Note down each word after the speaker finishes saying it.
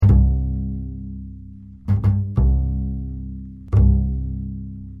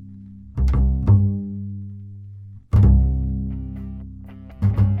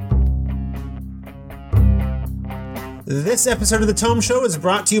This episode of the Tome Show is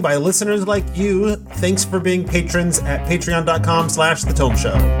brought to you by listeners like you. Thanks for being patrons at patreon.com/The Tome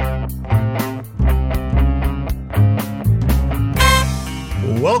Show.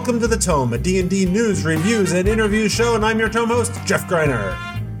 Welcome to the Tome, a D&D news, reviews, and interview show, and I'm your Tome host, Jeff Greiner.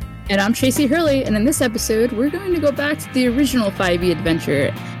 And I'm Tracy Hurley, and in this episode, we're going to go back to the original 5e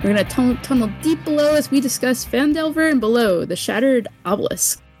adventure. We're going to tunnel deep below as we discuss Phandelver and below, the Shattered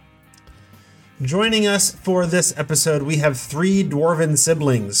Obelisk. Joining us for this episode, we have three dwarven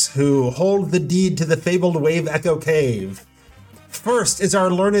siblings who hold the deed to the fabled Wave Echo Cave. First is our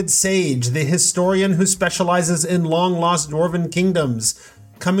learned sage, the historian who specializes in long-lost dwarven kingdoms,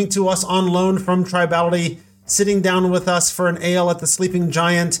 coming to us on loan from Tribality, sitting down with us for an ale at the Sleeping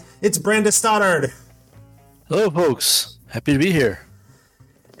Giant. It's Brandis Stoddard. Hello, folks. Happy to be here.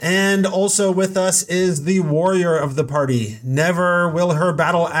 And also with us is the warrior of the party. Never will her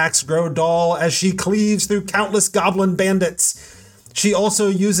battle axe grow dull as she cleaves through countless goblin bandits. She also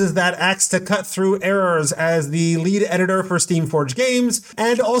uses that axe to cut through errors as the lead editor for Steamforged Games,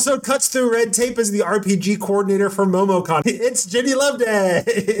 and also cuts through red tape as the RPG coordinator for MomoCon. It's Jenny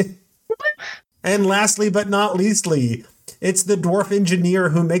Loveday! And lastly but not leastly, it's the dwarf engineer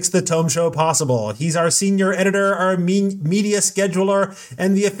who makes the Tome Show possible. He's our senior editor, our media scheduler,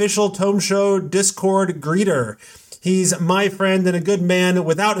 and the official Tome Show Discord greeter. He's my friend and a good man,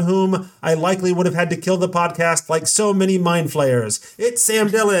 without whom I likely would have had to kill the podcast like so many mind flayers. It's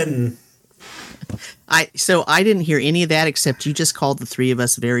Sam Dillon. So I didn't hear any of that except you just called the three of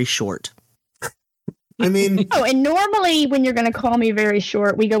us very short. I mean... Oh, and normally when you're going to call me very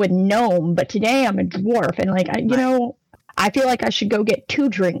short, we go with gnome, but today I'm a dwarf, and I feel like I should go get 2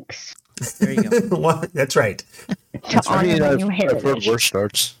 drinks. There you go. Well, that's right. To honor my new heritage. I've heard worse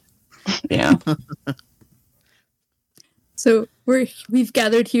starts. Yeah. So we've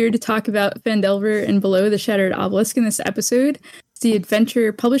gathered here to talk about Phandelver and below, the Shattered Obelisk in this episode. The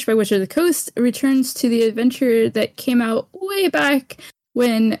adventure published by Witcher of the Coast returns to the adventure that came out way back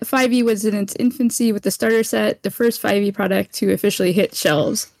when 5e was in its infancy with the starter set, the first 5e product to officially hit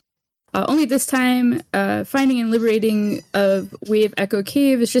shelves. Only this time, finding and liberating of Wave Echo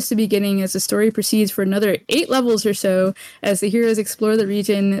Cave is just the beginning as the story proceeds for another 8 levels or so as the heroes explore the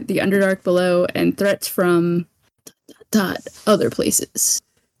region, the Underdark below, and threats from... other places.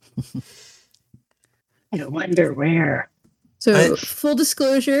 I wonder where. So, full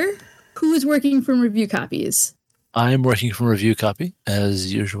disclosure, who is working from review copies? I'm working from review copy,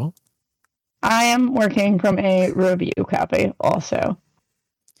 as usual. I am working from a review copy also.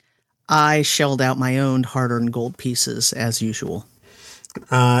 I shelled out my own hard-earned gold pieces, as usual.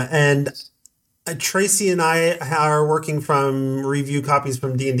 And Tracy and I are working from review copies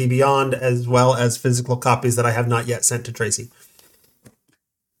from D&D Beyond, as well as physical copies that I have not yet sent to Tracy.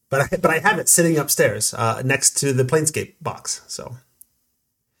 But I have it sitting upstairs next to the Planescape box. So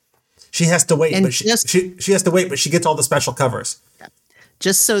she has to wait, but she has to wait, but she gets all the special covers.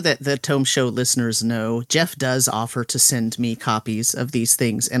 Just so that the Tome Show listeners know, Jeff does offer to send me copies of these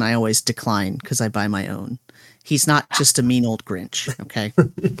things, and I always decline because I buy my own. He's not just a mean old Grinch, okay?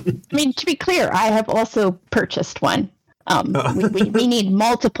 I mean, to be clear, I have also purchased one. We need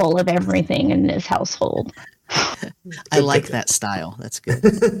multiple of everything in this household. I like that style. That's good.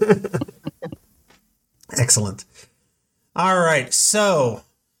 Excellent. All right, so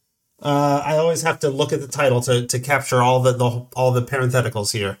I always have to look at the title to capture all the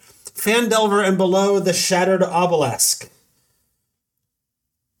parentheticals here. Phandelver and below, the Shattered Obelisk.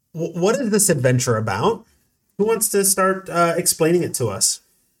 What is this adventure about? Who wants to start explaining it to us?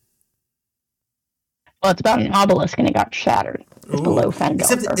 Well, it's about an obelisk and it got shattered. It's below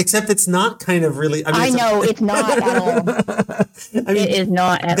Phandelver. Except it's not kind of really... it's not at all. It is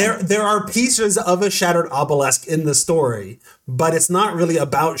not at all. There are pieces of a shattered obelisk in the story, but it's not really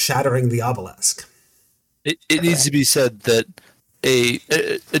about shattering the obelisk. It needs to be said that a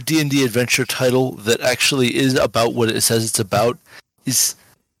D&D adventure title that actually is about what it says it's about is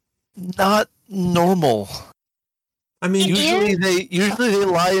not normal. I mean, usually they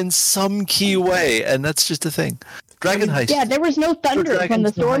lie in some key way, and that's just a thing. Dragon Heist. Yeah, there was no thunder from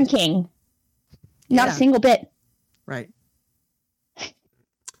the Storm King. Not a single bit. Right.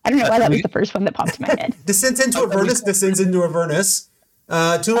 I don't know why that was the first one that popped in my head. Descends into Avernus, descends into Avernus.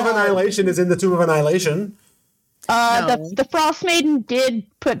 Tomb of Annihilation is in the Tomb of Annihilation. The Frost Maiden did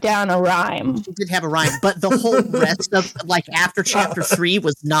put down a rhyme. She did have a rhyme, but the whole rest of, after chapter 3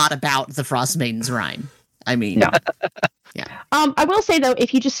 was not about the Frost Maiden's rhyme. I mean, no. Yeah. I will say though,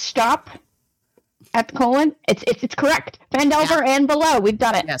 if you just stop at the colon, it's correct. Phandelver and below, we've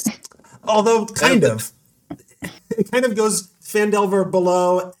done it. Yes. Although it kind of goes Phandelver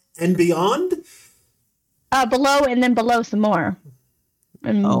below and beyond. Below and then below some more.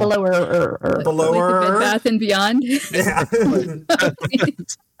 And below or Below like the Bed Bath and Beyond.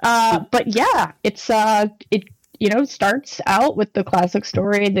 Yeah. But yeah, it's it starts out with the classic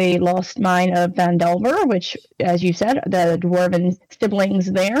story, The Lost Mine of Phandelver, which, as you said, the dwarven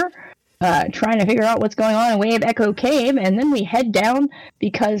siblings there trying to figure out what's going on in Wave Echo Cave, and then we head down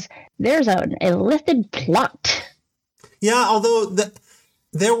because there's an illicit plot. Yeah, although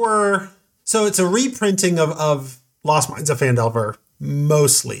there were... So it's a reprinting of Lost Mines of Phandelver,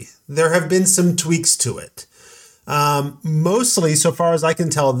 mostly. There have been some tweaks to it. Mostly, so far as I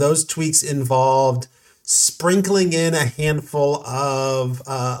can tell, those tweaks involved sprinkling in a handful of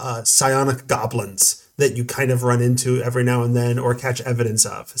psionic goblins that you kind of run into every now and then or catch evidence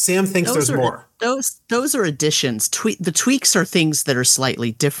of. Sam thinks there's more. Those are additions. The tweaks are things that are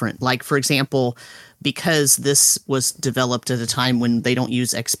slightly different. Like, for example, because this was developed at a time when they don't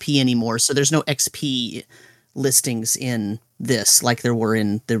use XP anymore, so there's no XP listings in this like there were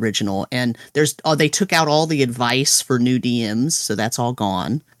in the original. And they took out all the advice for new DMs, so that's all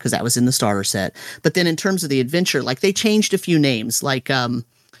gone because that was in the starter set. But then in terms of the adventure, like they changed a few names. Like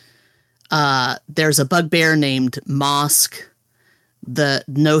there's a bugbear named Mosk. The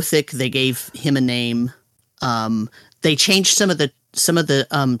Nothic, they gave him a name. They changed some of the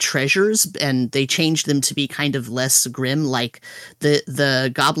treasures, and they changed them to be kind of less grim. Like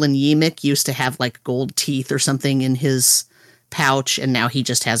the goblin Yimik used to have like gold teeth or something in his pouch, and now he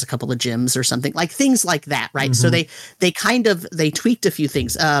just has a couple of gems or something, like things like that, right? So they tweaked a few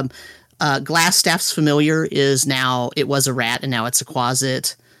things. Glassstaff's familiar is now, it was a rat and now it's a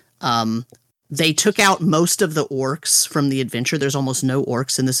quasit. They took out most of the orcs from the adventure. There's almost no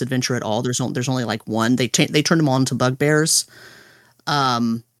orcs in this adventure at all. There's only like one. They turned them all into bugbears.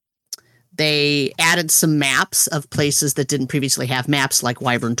 They added some maps of places that didn't previously have maps, like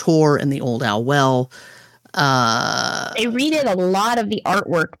Wyvern Tor and the Old Owl Well. They redid a lot of the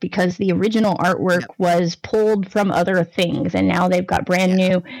artwork because the original artwork was pulled from other things, and now they've got brand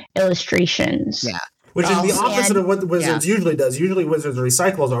new illustrations. Yeah. Which is the opposite of what Wizards usually does. Usually Wizards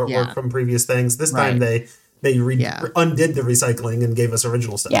recycles artwork from previous things. This time they undid the recycling and gave us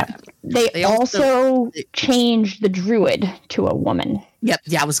original stuff. Yeah. They also changed the druid to a woman. Yep.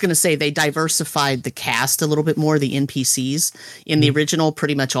 Yeah, I was going to say they diversified the cast a little bit more, the NPCs. In the original,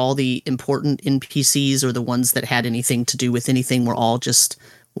 pretty much all the important NPCs or the ones that had anything to do with anything were all just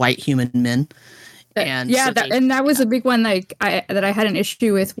white human men. And that was a big one that I had an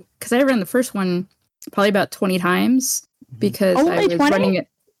issue with, because I ran the first one probably about 20 times because I was running it.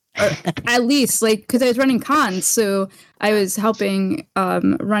 At least, like, because I was running cons, so I was helping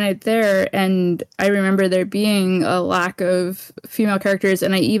run it there, and I remember there being a lack of female characters,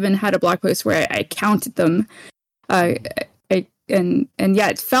 and I even had a blog post where I counted them.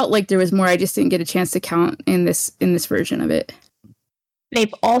 It felt like there was more. I just didn't get a chance to count in this version of it.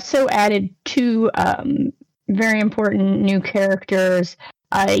 They've also added two very important new characters.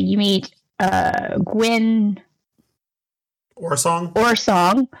 You meet Gwyn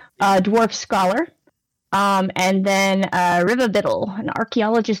Orsong, dwarf scholar, and then Rivabiddle, an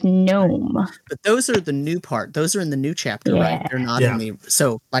archaeologist gnome. But those are the new part. Those are in the new chapter, right? They're not in the...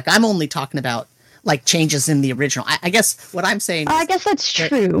 So, like, I'm only talking about, like, changes in the original. I guess what I'm saying is... I guess that's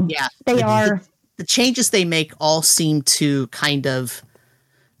true. Yeah. They are... The changes they make all seem to kind of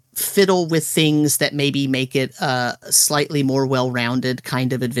fiddle with things that maybe make it a slightly more well-rounded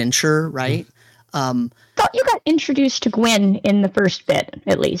kind of adventure, right? Thought you got introduced to Gwyn in the first bit,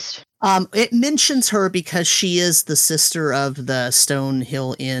 at least. It mentions her because she is the sister of the Stone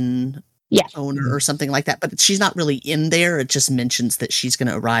Hill Inn owner or something like that, but she's not really in there. It just mentions that she's going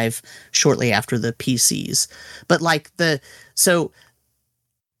to arrive shortly after the PCs. But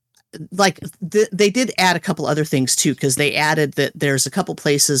they did add a couple other things too, because they added that there's a couple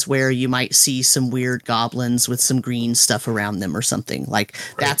places where you might see some weird goblins with some green stuff around them or something. Like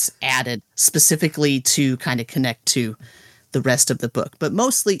that's added specifically to kind of connect to the rest of the book. But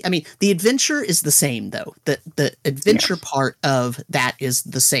mostly, I mean, the adventure is the same though. The adventure part of that is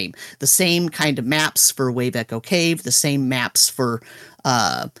the same. The same kind of maps for Wave Echo Cave, the same maps for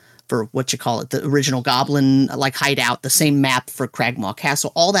the original goblin like hideout, the same map for Cragmaw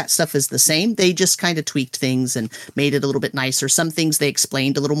Castle. All that stuff is the same. They just kind of tweaked things and made it a little bit nicer. Some things they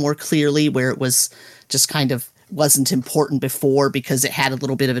explained a little more clearly where it was just kind of wasn't important before because it had a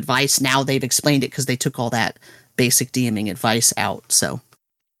little bit of advice. Now they've explained it because they took all that basic DMing advice out. So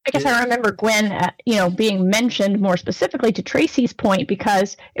I guess I remember Gwen, being mentioned more specifically to Tracy's point,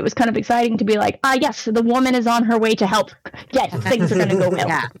 because it was kind of exciting to be like, yes, the woman is on her way to help. Yes, things are going to go well.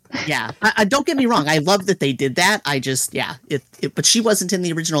 Yeah. I don't get me wrong. I love that they did that. I just, but she wasn't in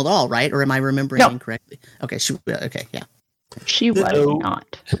the original at all, right? Or am I remembering incorrectly? Okay. Yeah. She was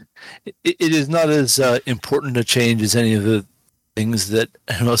not. It is not as important a change as any of the things that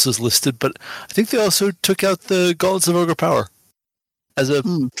anyone else has listed, but I think they also took out the Gauntlets of Ogre Power as a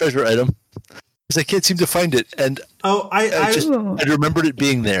treasure item, because I can't seem to find it. And I remembered it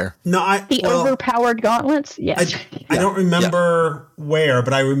being there. No, overpowered gauntlets. Yes, I don't remember where,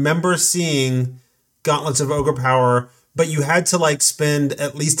 but I remember seeing Gauntlets of Ogre Power. But you had to spend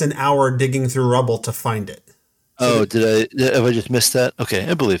at least an hour digging through rubble to find it. So have I just missed that? Okay,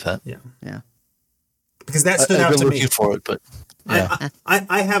 I believe that. Yeah. Because that stood out to me. I've been looking for it, but. Yeah.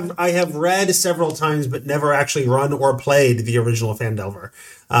 I have read several times, but never actually run or played the original Phandelver.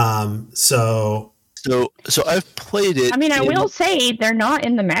 So I've played it. I mean, I will say they're not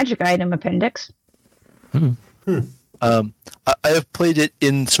in the magic item appendix. I have played it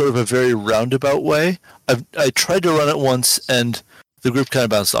in sort of a very roundabout way. I tried to run it once, and the group kind of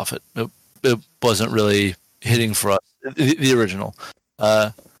bounced off it. It wasn't really hitting for us, the original.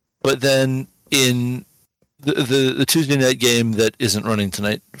 But then in the Tuesday night game that isn't running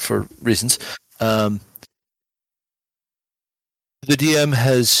tonight for reasons, the DM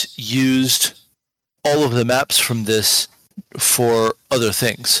has used all of the maps from this for other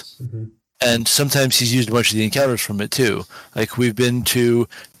things. Mm-hmm. And sometimes he's used a bunch of the encounters from it too. Like we've been to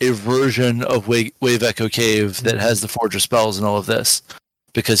a version of Wave Echo Cave that has the Forger spells and all of this,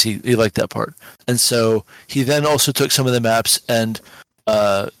 because he liked that part. And so he then also took some of the maps and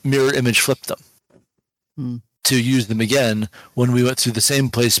mirror image flipped them to use them again when we went through the same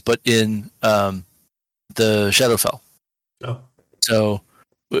place, but in the Shadowfell. Oh. So,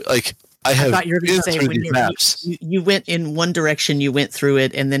 I thought you were going to say when maps. You went in one direction, you went through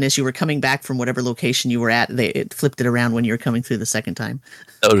it, and then as you were coming back from whatever location you were at, it flipped it around when you were coming through the second time.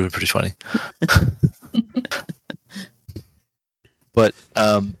 That would have been pretty funny. But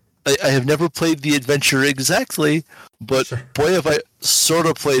I have never played the adventure exactly, but boy, have I sort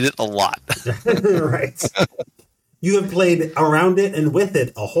of played it a lot. Right. You have played around it and with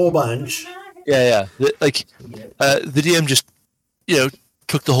it a whole bunch. Yeah. The DM just,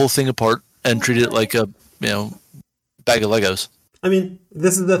 took the whole thing apart and treated it like a, bag of Legos. I mean,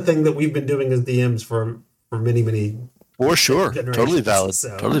 this is the thing that we've been doing as DMs for many, many. For sure. Totally valid.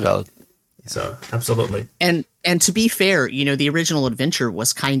 Totally valid. So, absolutely. And to be fair, the original adventure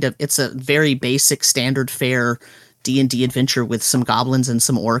was it's a very basic standard fare D&D adventure with some goblins and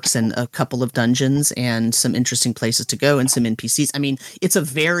some orcs and a couple of dungeons and some interesting places to go and some NPCs. I mean, it's a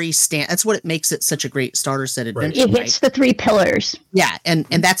very that's what it makes it such a great starter set adventure. It hits the 3 pillars. Yeah, and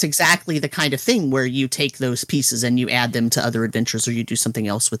that's exactly the kind of thing where you take those pieces and you add them to other adventures or you do something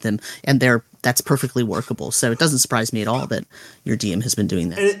else with them, and that's perfectly workable. So it doesn't surprise me at all that your DM has been doing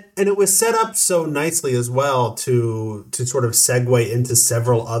that. And it was set up so nicely as well to sort of segue into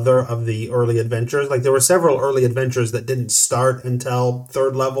several other of the early adventures. Like there were several early adventures that didn't start until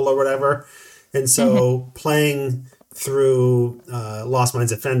 3rd level or whatever. And so playing through Lost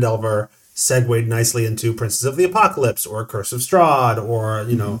Mines at Phandelver segued nicely into Princes of the Apocalypse or Curse of Strahd or,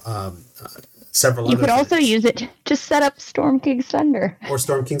 several other You could also things. use it to set up Storm King's Thunder. Or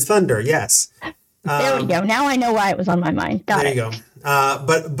Storm King's Thunder, yes. There we go. Now I know why it was on my mind. Got it. There you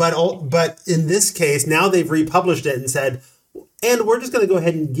go. But in this case, now they've republished it and said, and we're just going to go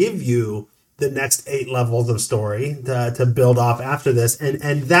ahead and give you the next 8 levels of story to build off after this.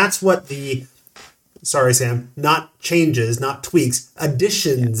 And that's what sorry, Sam, not changes, not tweaks,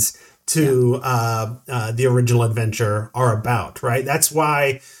 additions to the original adventure are about, right? That's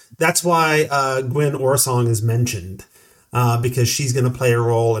why Gwen Orsong is mentioned. Because she's going to play a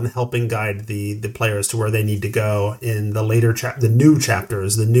role in helping guide the players to where they need to go in the later the new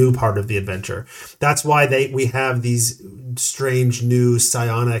chapters, the new part of the adventure. That's why we have these strange new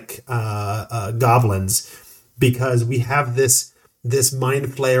psionic goblins, because we have this Mind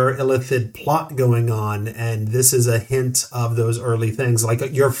Flayer Illithid plot going on, and this is a hint of those early things. Like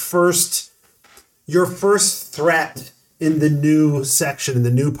your first threat in the new section, in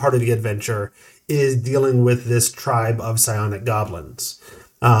the new part of the adventure, is dealing with this tribe of psionic goblins.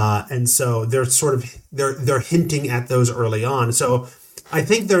 And so they're sort of, they're hinting at those early on. So I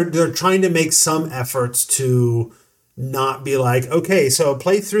think they're trying to make some efforts to not be like, okay, so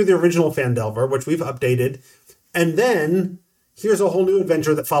play through the original Phandelver, which we've updated, and then here's a whole new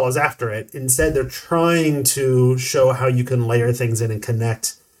adventure that follows after it. Instead, they're trying to show how you can layer things in and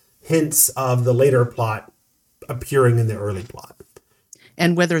connect hints of the later plot appearing in the early plot.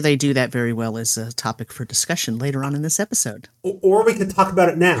 And whether they do that very well is a topic for discussion later on in this episode. Or we could talk about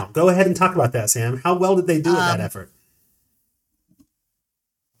it now. Go ahead and talk about that, Sam. How well did they do with that effort?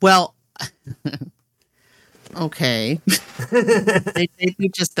 Well, okay. they do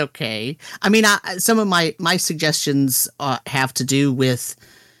just okay. I mean, some of my suggestions have to do with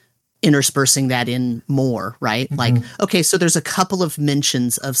interspersing that in more, right? Mm-hmm. Like, okay, so there's a couple of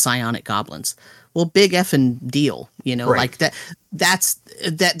mentions of psionic goblins. Well, big effing deal, like that.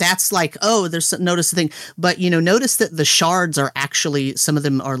 That's like, oh, notice the thing, but notice that the shards are actually, some of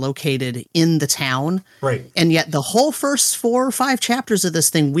them are located in the town, right? And yet the whole first 4 or 5 chapters of this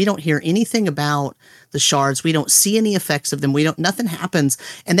thing, we don't hear anything about the shards. We don't see any effects of them. Nothing happens,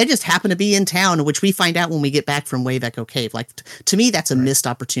 and they just happen to be in town, which we find out when we get back from Wave Echo Cave. Like, to me, that's a missed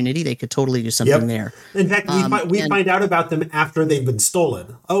opportunity. They could totally do something there. In fact, we find out about them after they've been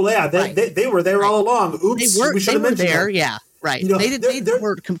stolen. Oh yeah, they were there all along. Oops, we should have mentioned there. that. Yeah. Right. They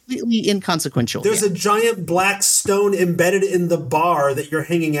were completely inconsequential. There's a giant black stone embedded in the bar that you're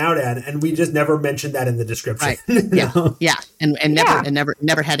hanging out at, and we just never mentioned that in the description. Right. Yeah. And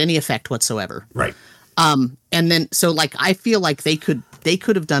never had any effect whatsoever. Right. And then, so like, I feel like they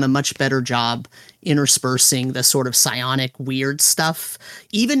could have done a much better job interspersing the sort of psionic weird stuff,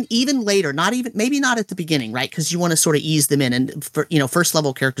 even later, maybe not at the beginning, right? Because you want to sort of ease them in, and first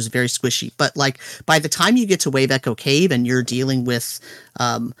level characters are very squishy, but like by the time you get to Wave Echo Cave and you're dealing with,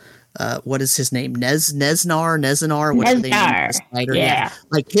 what is his name? Nezanar, whatever they name the spider. Yeah.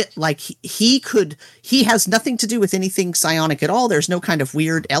 He has nothing to do with anything psionic at all. There's no kind of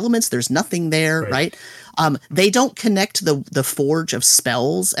weird elements. There's nothing there, right? They don't connect the forge of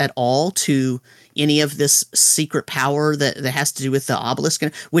spells at all to any of this secret power that has to do with the obelisk,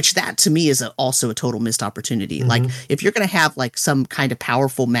 which that to me is also a total missed opportunity. Mm-hmm. Like, if you're going to have like some kind of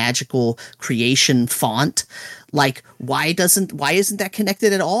powerful magical creation font, like why isn't that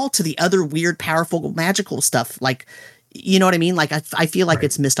connected at all to the other weird, powerful magical stuff? Like, you know what I mean? Like, I feel like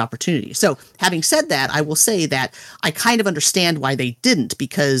it's missed opportunity. So having said that, I will say that I kind of understand why they didn't,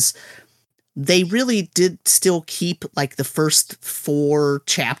 because they really did still keep like the first 4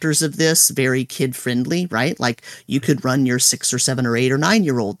 chapters of this very kid friendly, right? Like, you could run your 6 or 7 or 8 or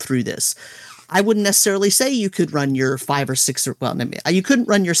 9-year-old through this. I wouldn't necessarily say you could run your 5 or 6 or, well, you couldn't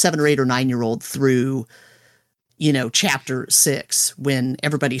run your 7 or 8 or 9-year-old through, chapter 6 when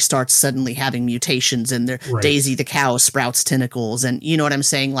everybody starts suddenly having mutations and Daisy the cow sprouts tentacles, and you know what I'm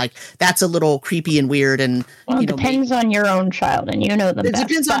saying? Like, that's a little creepy and weird, and it depends on your own child, and them it best,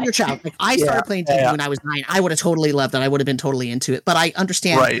 depends on your child. Like, I started playing D&D when I was 9. I would have totally loved it. I would have been totally into it, but I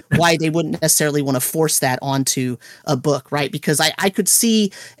understand why they wouldn't necessarily want to force that onto a book, right? Because I could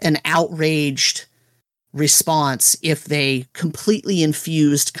see an outraged response if they completely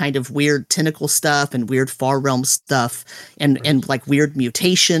infused kind of weird tentacle stuff and weird far realm stuff and like weird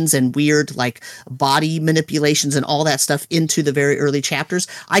mutations and weird like body manipulations and all that stuff into the very early chapters.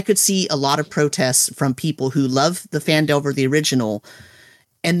 I could see a lot of protests from people who love the Phandelver, the original,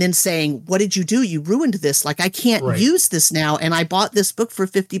 and then saying, what did you do? You ruined this. Like, I can't use this now. And I bought this book for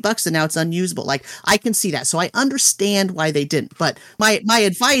 $50 and now it's unusable. Like, I can see that. So I understand why they didn't. But my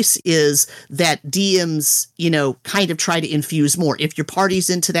advice is that DMs, kind of try to infuse more. If your party's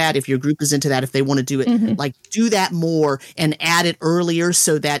into that, if your group is into that, if they want to do it, like, do that more and add it earlier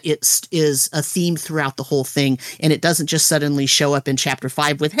so that it is a theme throughout the whole thing. And it doesn't just suddenly show up in chapter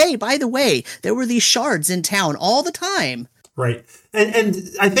 5 with, hey, by the way, there were these shards in town all the time. Right. And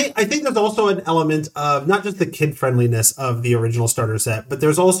I think there's also an element of not just the kid friendliness of the original starter set, but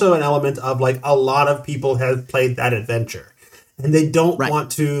there's also an element of like a lot of people have played that adventure and they don't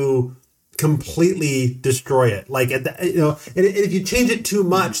want to completely destroy it. Like, if you change it too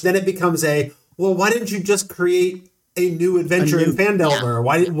much, then it becomes why didn't you just create a new adventure in Phandelver?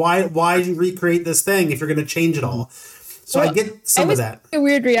 Yeah. Why did you recreate this thing if you're going to change it all? So I get some of that. A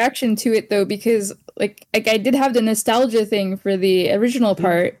weird reaction to it though, because like I did have the nostalgia thing for the original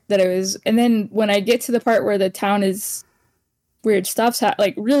part and then when I get to the part where the town is weird stuff's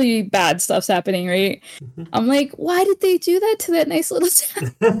like really bad stuff's happening, right? Mm-hmm. I'm like, why did they do that to that nice little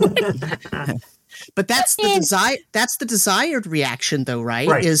town? But that's the desired reaction though,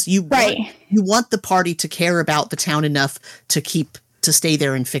 right? Is you want the party to care about the town enough to stay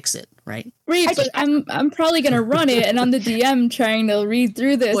there and fix it, right? Right, but I'm probably gonna run it, and I'm the DM trying to read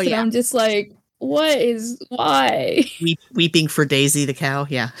through this, and I'm just like, why? Weeping for Daisy the cow,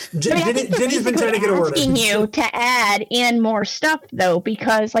 yeah. Jenny's been trying to get a word in. Asking you to add in more stuff though,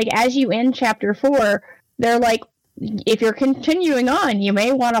 because like as you end chapter 4, they're like, if you're continuing on, you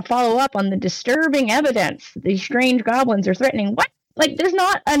may want to follow up on the disturbing evidence these strange goblins are threatening. What? Like, there's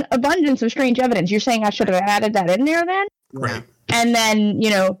not an abundance of strange evidence. You're saying I should have added that in there then? Right. And then,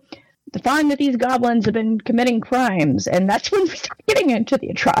 to find that these goblins have been committing crimes, and that's when we start getting into the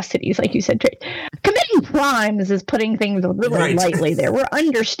atrocities, like you said. Committing crimes is putting things really lightly there. We're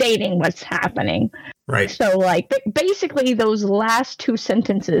understating what's happening. Right. So, basically, those last 2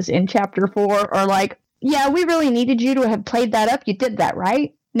 sentences in Chapter 4 are like, yeah, we really needed you to have played that up. You did that,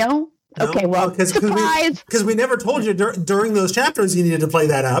 right? No? Okay, well, surprise! Because we never told you during those chapters you needed to play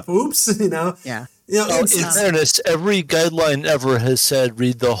that up. Oops, Yeah. In fairness, every guideline ever has said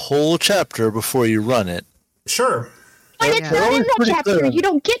read the whole chapter before you run it. Sure. But it's not in the chapter. Clear. You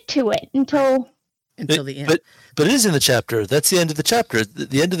don't get to it until the end. But it is in the chapter. That's the end of the chapter.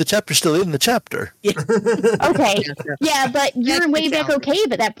 The end of the chapter is still in the chapter. Yeah. Okay. Yeah, but you're in Wayback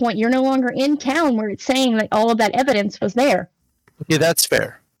Cave at that point. You're no longer in town where it's saying that all of that evidence was there. Okay, that's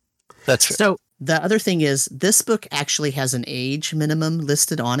fair. That's fair. So the other thing is, this book actually has an age minimum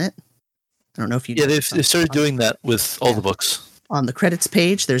listed on it. I don't know if you. Yeah, they've started doing that with all the books. On the credits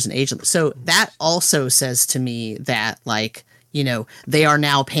page, there's an age. So that also says to me that, they are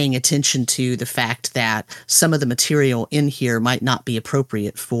now paying attention to the fact that some of the material in here might not be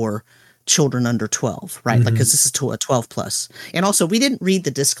appropriate for children under 12, right? Mm-hmm. Because this is to a 12 plus. And also, we didn't read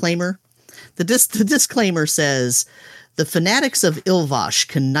the disclaimer. The disclaimer says, the fanatics of Ilvash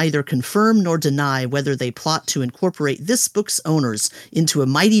can neither confirm nor deny whether they plot to incorporate this book's owners into a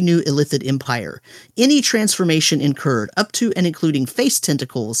mighty new Illithid empire. Any transformation incurred, up to and including face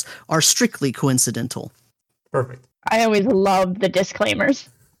tentacles, are strictly coincidental. Perfect. I always love the disclaimers.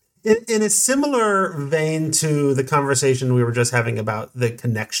 In a similar vein to the conversation we were just having about the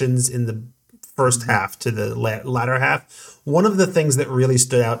connections in the first half to the latter half, one of the things that really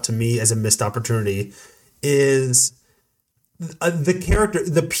stood out to me as a missed opportunity is the character,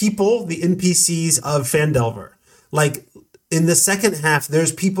 the people, the NPCs of Phandelver. Like, in the second half,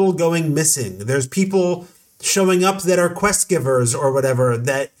 there's people going missing. There's people showing up that are quest givers or whatever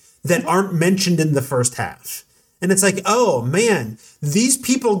that aren't mentioned in the first half. And it's like, oh man, these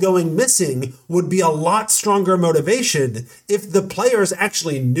people going missing would be a lot stronger motivation if the players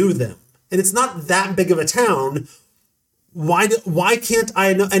actually knew them. And it's not that big of a town. Why can't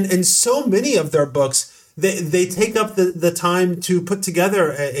I know? And so many of their books, they take up the time to put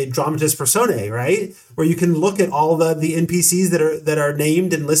together a dramatis personae, right? Where you can look at all the NPCs that are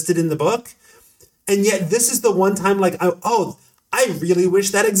named and listed in the book. And yet this is the one time I really wish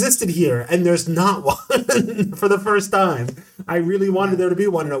that existed here. And there's not one for the first time. I really wanted there to be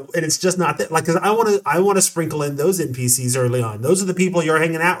one. And it's just not that. Because I want to sprinkle in those NPCs early on. Those are the people you're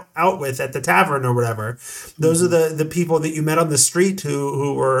hanging out with at the tavern or whatever. Those are the people that you met on the street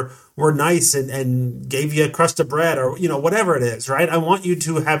who were nice and gave you a crust of bread or, whatever it is, right? I want you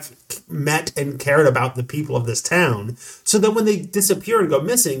to have met and cared about the people of this town so that when they disappear and go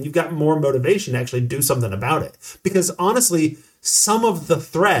missing, you've got more motivation to actually do something about it. Because honestly, some of the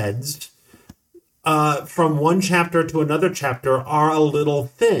threads from one chapter to another chapter are a little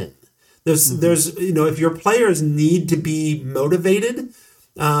thin. There's if your players need to be motivated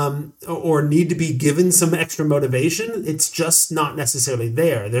or need to be given some extra motivation, it's just not necessarily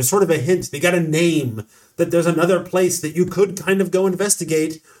there. There's sort of a hint. They got a name that there's another place that you could kind of go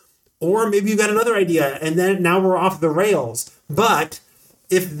investigate, or maybe you got another idea and then now we're off the rails. But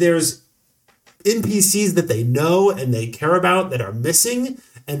if there's NPCs that they know and they care about that are missing,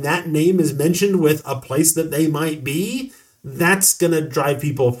 and that name is mentioned with a place that they might be, that's going to drive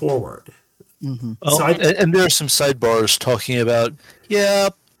people forward. Mm-hmm. So and there are some sidebars talking about,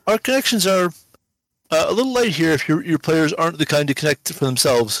 our connections are a little light here if your players aren't the kind to connect for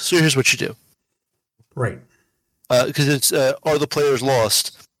themselves. So here's what you do. Right. Because it's, are the players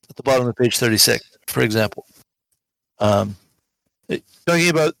lost at the bottom of page 36, for example. Talking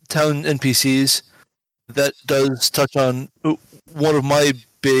about town NPCs, that does touch on one of my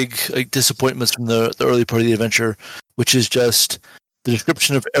big disappointments from the early part of the adventure, which is just the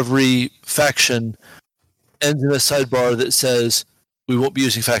description of every faction ends in a sidebar that says, we won't be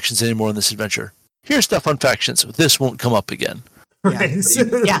using factions anymore in this adventure. Here's stuff on factions. This won't come up again. Right. You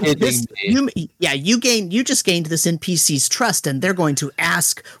just gained this NPC's trust, and they're going to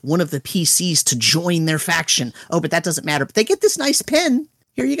ask one of the PCs to join their faction. Oh, but that doesn't matter. But they get this nice pen.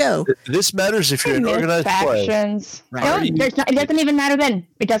 Here you go. This matters if you're an organized factions. play. Right. No, it doesn't even matter then.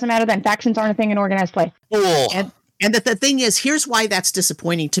 It doesn't matter then. Factions aren't a thing in organized play. Oh. And the thing is, here's why that's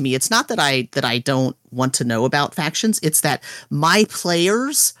disappointing to me. It's not that I don't want to know about factions. It's that my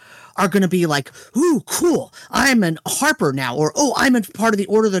players are going to be like, ooh, cool, I'm an Harper now, or, oh, I'm a part of the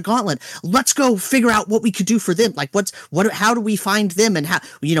Order of the Gauntlet. Let's go figure out what we could do for them. Like, how do we find them, and how,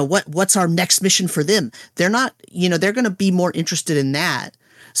 what's our next mission for them? They're not, they're going to be more interested in that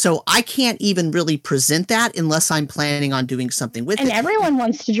So I can't even really present that unless I'm planning on doing something with And it. everyone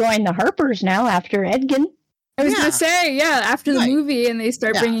wants to join the Harpers now after Edgin. I was gonna say, after the movie and they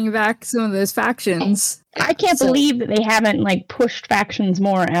start bringing back some of those factions. I can't believe that they haven't pushed factions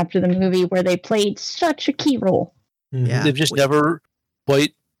more after the movie where they played such a key role. Yeah. They've just never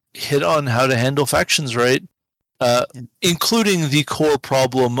quite hit on how to handle factions right, including the core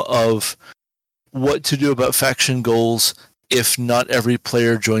problem of what to do about faction goals if not every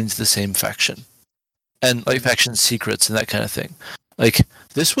player joins the same faction, and faction secrets and that kind of thing.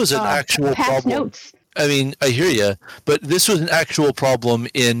 This was an actual problem. Notes. I mean, I hear you, but this was an actual problem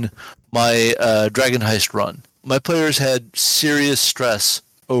in my Dragon Heist run. My players had serious stress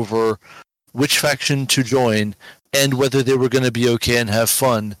over which faction to join and whether they were going to be okay and have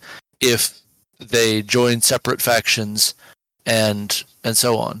fun if they joined separate factions and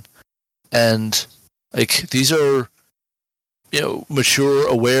so on. And these are mature,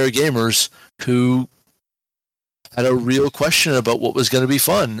 aware gamers who had a real question about what was going to be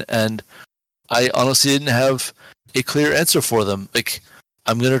fun, and I honestly didn't have a clear answer for them.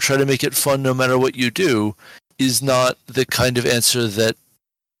 I'm going to try to make it fun no matter what you do is not the kind of answer that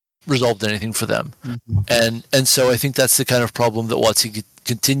resolved anything for them. Mm-hmm. And so I think that's the kind of problem that WotC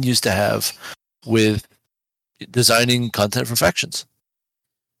continues to have with designing content for factions.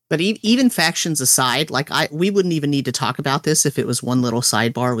 But even factions aside, we wouldn't even need to talk about this if it was one little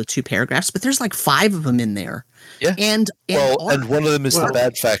sidebar with 2 paragraphs, but there's 5 of them in there. Yeah. And one of them is the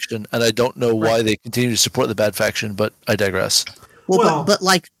bad faction, and I don't know why they continue to support the bad faction, but I digress.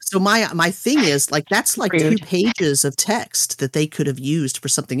 So my thing is that's 2 pages of text that they could have used for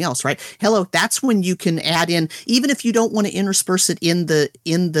something else, right? Hello, that's when you can add in, even if you don't want to intersperse it in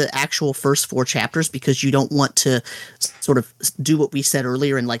the actual first 4 chapters because you don't want to sort of do what we said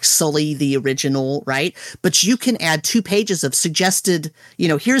earlier and sully the original, right? But you can add 2 pages of suggested,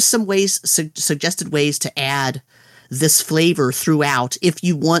 here's some suggested ways to add this flavor throughout. If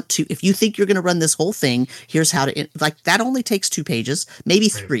you want to, if you think you're going to run this whole thing, here's how to, that only takes 2 pages, maybe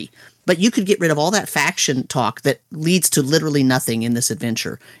 3, but you could get rid of all that faction talk that leads to literally nothing in this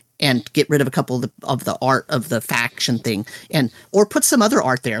adventure and get rid of a couple of the art of the faction thing or put some other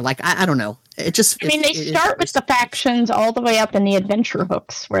art there. I don't know. It just, they start with the factions all the way up in the adventure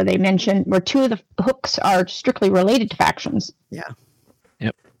hooks where they mention where 2 of the hooks are strictly related to factions. Yeah.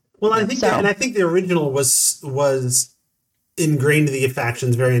 Yep. Well, I think I think the original was ingrained in the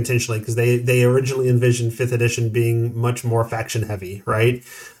factions very intentionally because they originally envisioned 5th edition being much more faction heavy, right?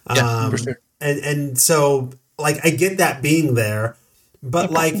 Yeah, for sure. And so I get that being there,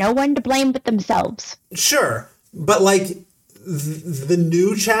 but no one to blame but themselves. Sure, but the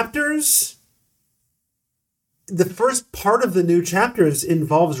new chapters. The first part of the new chapters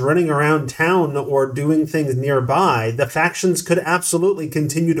involves running around town or doing things nearby. The factions could absolutely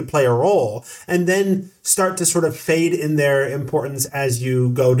continue to play a role and then start to sort of fade in their importance as you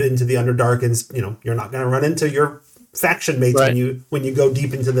go into the Underdark, and you're not going to run into your faction mates when you go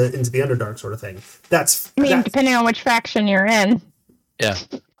deep into the Underdark sort of thing. Depending on which faction you're in. Yeah.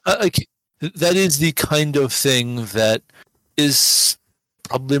 That is the kind of thing that is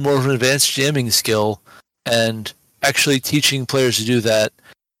probably more of an advanced jamming skill. And actually teaching players to do that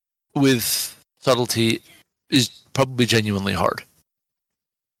with subtlety is probably genuinely hard.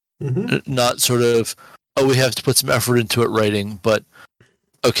 Mm-hmm. Not sort of, we have to put some effort into it writing, but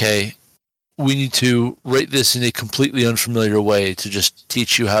okay, we need to write this in a completely unfamiliar way to just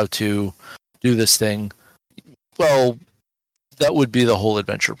teach you how to do this thing. Well, that would be the whole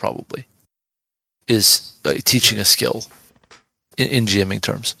adventure probably, is teaching a skill in GMing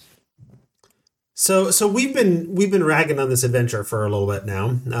terms. So we've been ragging on this adventure for a little bit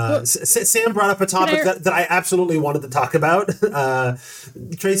now. Sam brought up a topic that I absolutely wanted to talk about.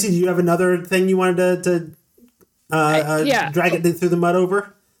 Tracy, do you have another thing you wanted to drag it through the mud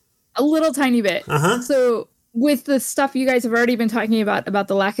over? A little tiny bit. Uh-huh. So with the stuff you guys have already been talking about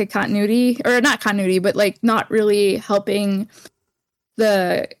the lack of continuity, or not continuity, but not really helping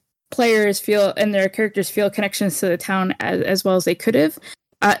the players feel and their characters feel connections to the town as well as they could have.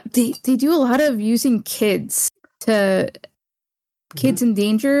 They do a lot of using kids in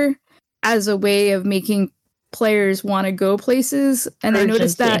danger as a way of making players want to go places. And I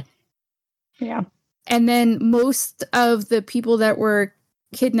noticed that. Yeah. And then most of the people that were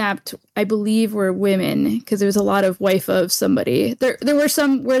kidnapped, I believe, were women because there was a lot of wife of somebody. There were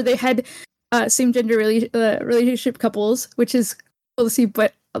some where they had same gender relationship couples, which is cool to see,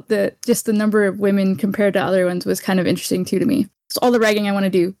 but the number of women compared to other ones was kind of interesting too to me. It's all the ragging I want to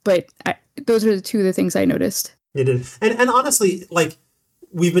do, but those are the 2 of the things I noticed. You did. And honestly,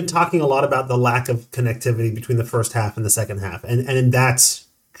 we've been talking a lot about the lack of connectivity between the first half and the second half. And that's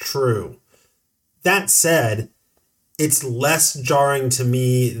true. That said, it's less jarring to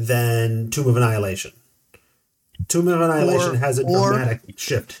me than Tomb of Annihilation. Tomb of Annihilation has a dramatic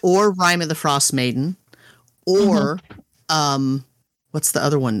shift. Or Rime of the Frost Maiden. Or, what's the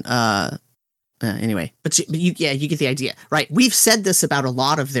other one? Anyway, but you get the idea, right? We've said this about a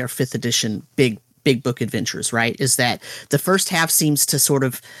lot of their 5th edition big book adventures, right? Is that the first half seems to sort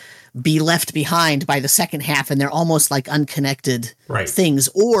of be left behind by the second half, and they're almost like unconnected things,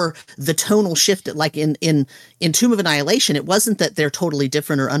 or the tonal shift. Like in Tomb of Annihilation, it wasn't that they're totally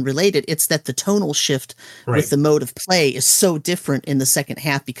different or unrelated. It's that the tonal shift with the mode of play is so different in the second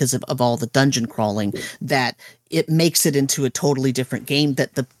half because of all the dungeon crawling that it makes it into a totally different game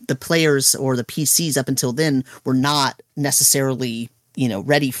that the players or the PCs up until then were not necessarily,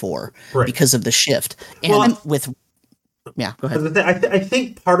 ready for because of the shift. And yeah, go ahead. I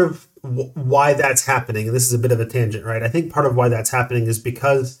think part of why that's happening, and this is a bit of a tangent, right? I think part of why that's happening is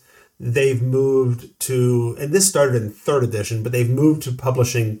because they've moved to, and this started in 3rd edition, but they've moved to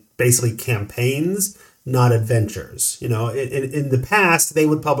publishing basically campaigns, not adventures. In the past, they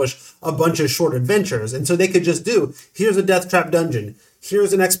would publish a bunch of short adventures, and so they could just do, here's a Death Trap dungeon,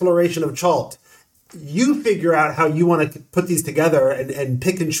 here's an exploration of Chult. You figure out how you want to put these together and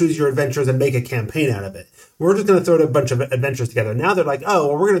pick and choose your adventures and make a campaign out of it. We're just going to throw a bunch of adventures together. Now they're like, oh,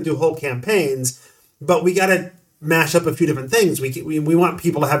 well, we're going to do whole campaigns, but we got to mash up a few different things. We want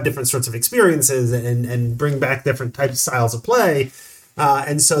people to have different sorts of experiences and bring back different types of styles of play.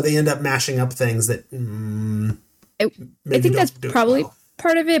 And so they end up mashing up things that I think that's probably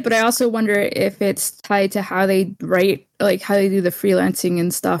part of it, but I also wonder if it's tied to how they write, like how they do the freelancing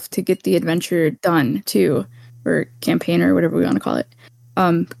and stuff to get the adventure done too, or campaign or whatever we want to call it.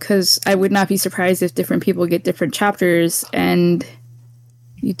 Because I would not be surprised if different people get different chapters and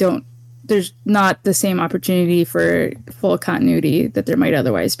there's not the same opportunity for full continuity that there might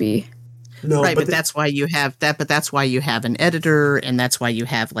otherwise be. No, right, but that's why you have that. But that's why you have an editor, and that's why you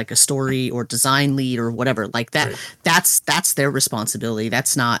have like a story or design lead or whatever like that. Right. That's their responsibility.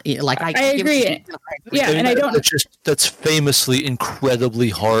 That's not like I agree. Yeah, and I don't. That's famously incredibly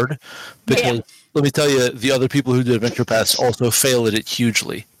hard because let me tell you, the other people who do Adventure Pass also fail at it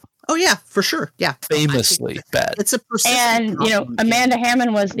hugely. Oh yeah, for sure. Yeah, famously bad. It's a persistent problem. Amanda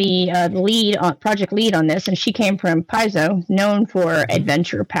Hammond was the lead project lead on this, and she came from Paizo, known for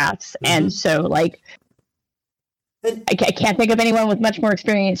adventure paths, and so like I can't think of anyone with much more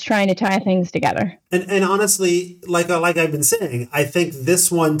experience trying to tie things together. And honestly, like I've been saying, I think this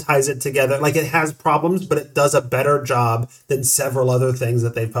one ties it together. Like it has problems, but it does a better job than several other things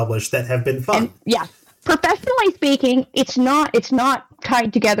that they've published that have been fun. And, professionally speaking, it's not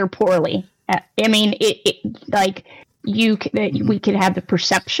tied together poorly. I mean, we could have the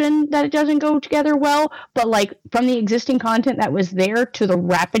perception that it doesn't go together well, but like from the existing content that was there to the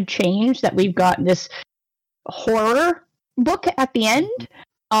rapid change that we've got this horror book at the end,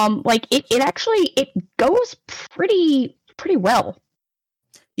 it goes pretty well.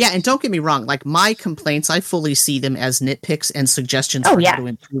 Yeah, and don't get me wrong, like my complaints, I fully see them as nitpicks and suggestions for how to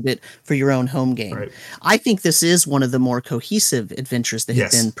improve it for your own home game. Right. I think this is one of the more cohesive adventures that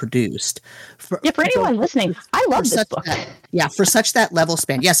have been produced. For anyone listening, I love this book. For such that level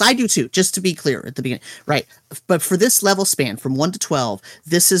span. Yes, I do too, just to be clear at the beginning. Right. But for this level span, from 1 to 12,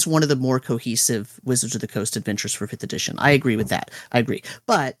 this is one of the more cohesive Wizards of the Coast adventures for 5th edition. I agree with that. I agree.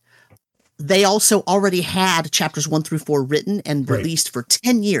 But they also already had chapters 1 through 4 written and released for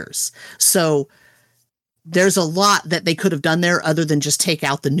 10 years. So there's a lot that they could have done there other than just take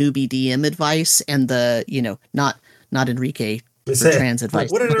out the newbie DM advice and the, not Enrique trans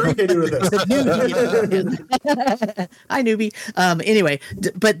advice. What did Enrique do with this? Hi, newbie. Anyway,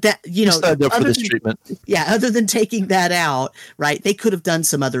 but that, for this treatment. Yeah, other than taking that out, right? They could have done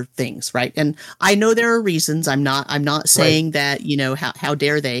some other things, right? And I know there are reasons. I'm not saying that, how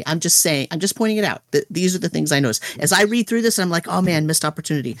dare they? I'm just pointing it out. These are the things I noticed. As I read through this, I'm like, oh man, missed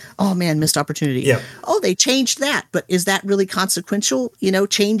opportunity. Oh man, missed opportunity. Yeah. Oh, they changed that, but is that really consequential?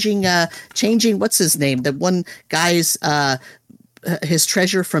 Changing what's his name? The one guy's his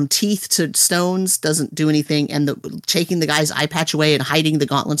treasure from teeth to stones doesn't do anything, and taking the guy's eye patch away and hiding the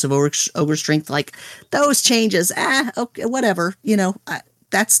gauntlets of ogre strength, like those changes, okay, whatever,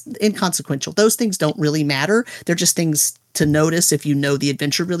 that's inconsequential. Those things don't really matter. They're just things to notice if you know the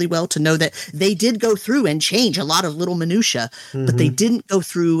adventure really well, to know that they did go through and change a lot of little minutia, but they didn't go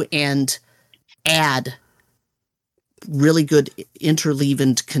through and add really good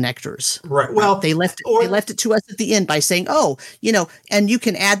interleaved connectors. Right. Well, they left it to us at the end by saying, and you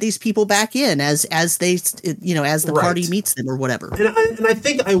can add these people back in as the party meets them or whatever. And I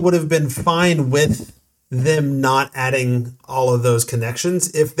think I would have been fine with them not adding all of those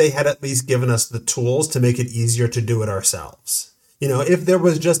connections if they had at least given us the tools to make it easier to do it ourselves. You know, if there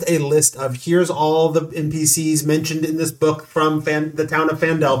was just a list of here's all the NPCs mentioned in this book from the town of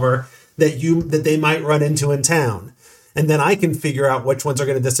Phandelver that they might run into in town. And then I can figure out which ones are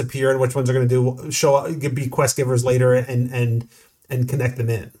going to disappear and which ones are going to show up, be quest givers later and connect them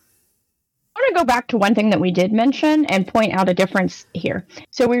in. I want to go back to one thing that we did mention and point out a difference here.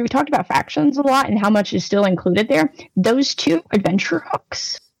 So we talked about factions a lot and how much is still included there. Those 2 adventure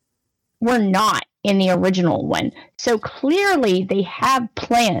hooks were not in the original one. So clearly they have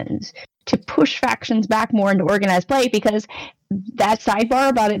plans to push factions back more into organized play, because that sidebar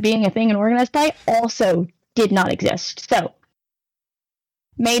about it being a thing in organized play also did not exist. So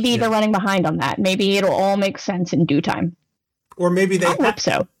maybe they're running behind on that. Maybe it'll all make sense in due time. Or maybe they hope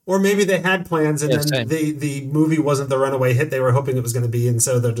so. Or maybe they had plans and then the movie wasn't the runaway hit they were hoping it was going to be, and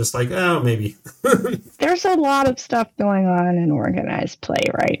so they're just like, oh, maybe. There's a lot of stuff going on in organized play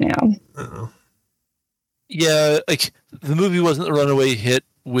right now. Uh-oh. Yeah, like the movie wasn't the runaway hit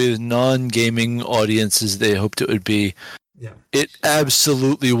with non-gaming audiences they hoped it would be. Yeah. It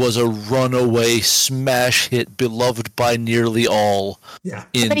absolutely was a runaway smash hit, beloved by nearly all. Yeah.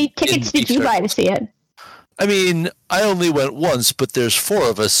 How many tickets did you buy to see it? I mean, I only went once, but there's 4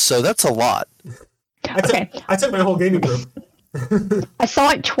 of us, so that's a lot. I took my whole gaming group. I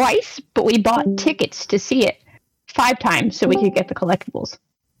saw it twice, but we bought tickets to see it 5 times so we could get the collectibles.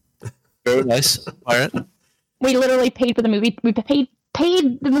 Very nice. All right. We literally paid for the movie. We paid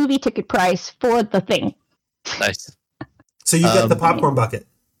the movie ticket price for the thing. Nice. So you get the popcorn bucket.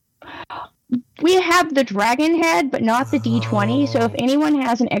 We have the dragon head, but not the D20. So if anyone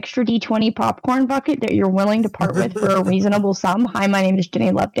has an extra D20 popcorn bucket that you're willing to part with for a reasonable sum, hi, my name is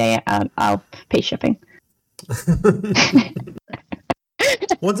Jenny Loveday. I'll pay shipping.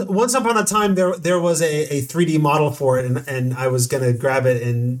 Once upon a time, there was a 3D model for it, and I was going to grab it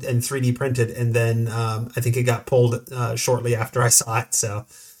and 3D print it, and then I think it got pulled shortly after I saw it. So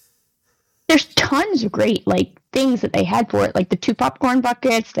there's tons of great things that they had for it, like the 2 popcorn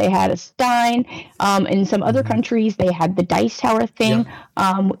buckets. They had a stein. In some other countries, they had the dice tower thing.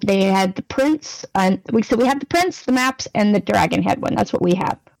 Yeah. They had the prince, and we have the prince, the maps, and the dragon head one. That's what we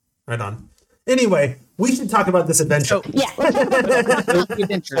have. Right on. Anyway, we should talk about this adventure. Let's talk about the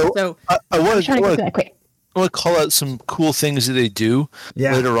adventure. So I want to call out some cool things that they do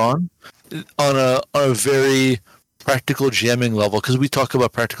later on a very practical jamming level, because we talk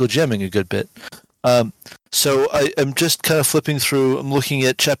about practical jamming a good bit. So I'm just kind of flipping through. I'm looking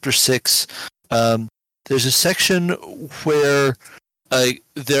at chapter 6. There's a section where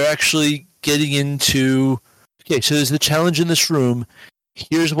they're actually getting into. Okay, so there's the challenge in this room.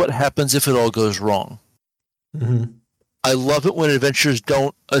 Here's what happens if it all goes wrong. Mm-hmm. I love it when adventurers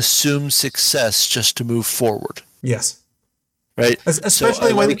don't assume success just to move forward. Yes. Right.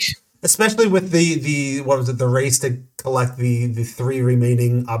 Especially with the what was it, the race to collect the 3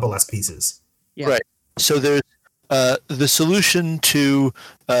 remaining obelisk pieces. Yeah. Right. So there's the solution to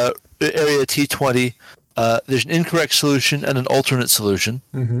area T20. There's an incorrect solution and an alternate solution.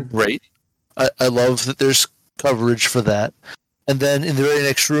 Mm-hmm. Right. I love that there's coverage for that. And then in the very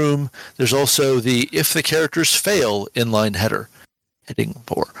next room, there's also the if the characters fail inline header heading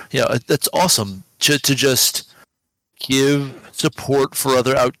for. Yeah, that's awesome to just give support for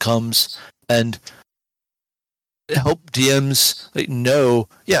other outcomes and help DMs know,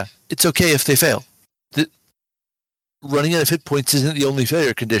 it's okay if they fail. Running out of hit points isn't the only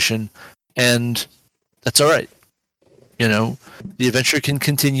failure condition, and that's all right. The adventure can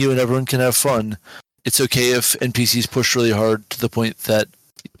continue and everyone can have fun. It's okay if NPCs push really hard to the point that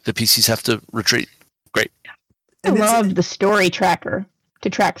the PCs have to retreat. Great. I love the story tracker to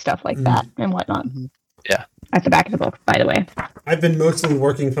track stuff like that and whatnot. Yeah. At the back of the book, by the way. I've been mostly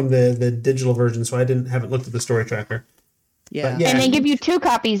working from the digital version, so I haven't looked at the story tracker. Yeah. And they give you 2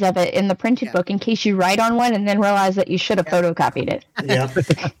 copies of it in the printed book in case you write on one and then realize that you should have photocopied it. Yeah.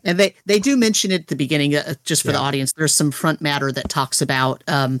 And they do mention it at the beginning, just for the audience. There's some front matter that talks about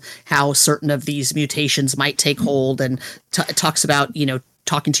how certain of these mutations might take hold, and talks about,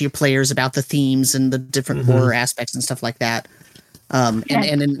 talking to your players about the themes and the different horror aspects and stuff like that. And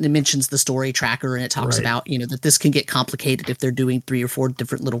it mentions the story tracker, and it talks about, that this can get complicated if they're doing 3 or 4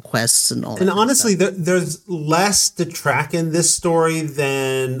 different little quests and all that. And honestly, there's less to track in this story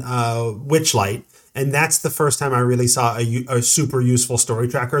than Witchlight. And that's the first time I really saw a super useful story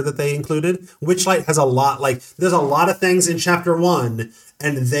tracker that they included. Witchlight has a lot, there's a lot of things in chapter 1,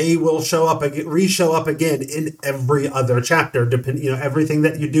 and they will re-show up again in every other chapter. Everything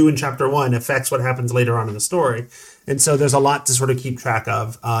that you do in chapter 1 affects what happens later on in the story. And so there's a lot to sort of keep track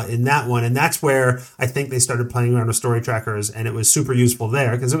of in that one. And that's where I think they started playing around with story trackers, and it was super useful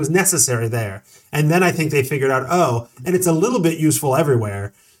there because it was necessary there. And then I think they figured out, and it's a little bit useful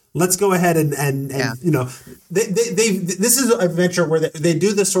everywhere. Let's go ahead and you know, this is an adventure where they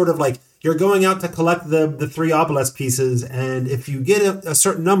do this sort of like, you're going out to collect the 3 obelisk pieces, and if you get a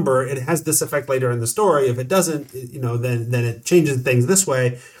certain number, it has this effect later in the story. If it doesn't, you know, then it changes things this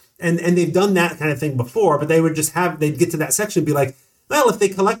way. And they've done that kind of thing before, but they would just they'd get to that section and be like, well, if they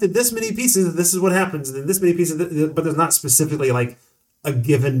collected this many pieces, this is what happens, and then this many pieces, but there's not specifically like a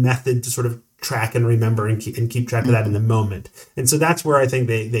given method to sort of track and remember and keep track of that in the moment. And so that's where I think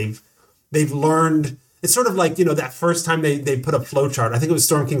they've learned. It's sort of like, you know, that first time they put a flowchart. I think it was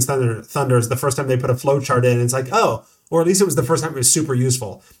Storm King's Thunder is the first time they put a flowchart in. It's like, or at least it was the first time it was super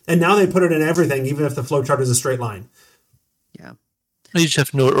useful. And now they put it in everything, even if the flowchart is a straight line. Yeah. You just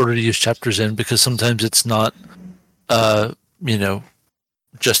have to know what order to use chapters in, because sometimes it's not, you know,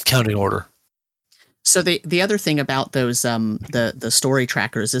 just counting order. So the other thing about those the story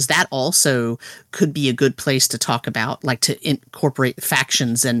trackers is that also could be a good place to talk about, like to incorporate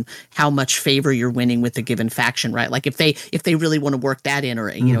factions and how much favor you're winning with a given faction, right? Like if they really want to work that in,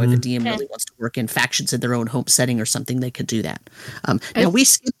 or you know, if a DM really wants to work in factions in their own home setting or something, they could do that. Now we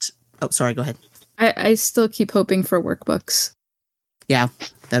skipped. Oh, sorry. Go ahead. I still keep hoping for workbooks. Yeah,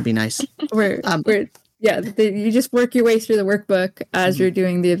 that'd be nice. You just work your way through the workbook as you're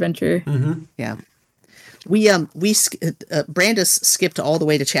doing the adventure. Mm-hmm. Yeah. Brandis skipped all the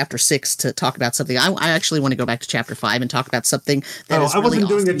way to chapter 6 to talk about something. I actually want to go back to chapter 5 and talk about something that is I wasn't really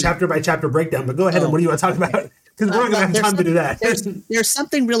doing awesome. A chapter by chapter breakdown, but go ahead and what do you want to talk about? Because we're not going to have time to do that. There's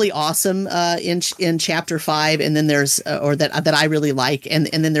something really awesome in chapter 5, and then there's or that I really like, and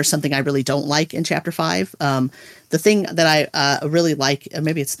then there's something I really don't like in chapter 5. The thing that I really like,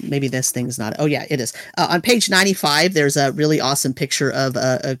 maybe this thing's not. Oh yeah, it is. On page 95, there's a really awesome picture of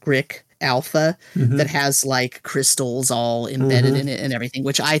a Grick alpha that has like crystals all embedded in it and everything,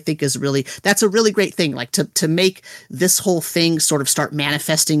 which I think is that's a really great thing, like to make this whole thing sort of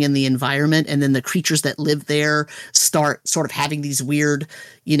manifesting in the environment, and then the creatures that live there start sort of having these weird,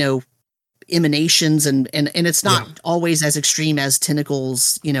 you know, emanations, and it's not always as extreme as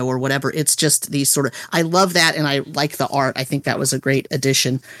tentacles, you know, or whatever. It's just these sort of, I love that, and I like the art. I think that was a great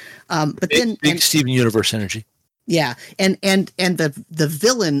addition. But big Steven Universe energy. Yeah, and the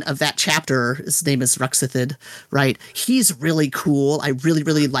villain of that chapter, his name is Ruxathid, right? He's really cool. I really,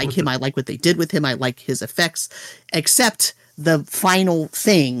 really like him. I like what they did with him. I like his effects, except the final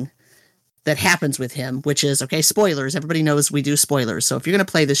thing that happens with him, which is, okay, spoilers. Everybody knows we do spoilers. So if you're going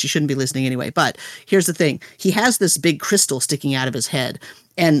to play this, you shouldn't be listening anyway. But here's the thing. He has this big crystal sticking out of his head.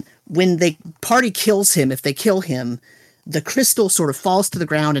 And when the party kills him, if they kill him, the crystal sort of falls to the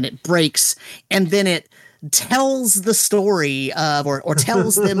ground and it breaks. And then it tells the story of, or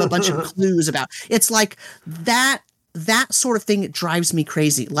tells them a bunch of clues about. It's like that sort of thing drives me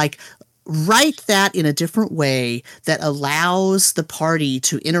crazy. Like, write that in a different way that allows the party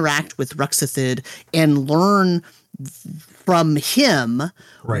to interact with Ruxathid and learn from him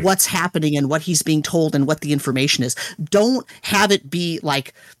what's happening and what he's being told and what the information is. Don't have it be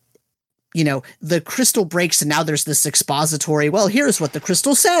like, you know, the crystal breaks and now there's this expository, well, here's what the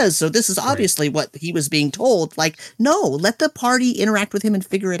crystal says, so this is obviously what he was being told. Like, no, let the party interact with him and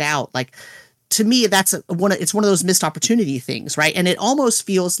figure it out. Like, to me, it's one of those missed opportunity things, right? And it almost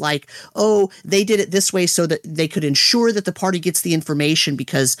feels like, oh, they did it this way so that they could ensure that the party gets the information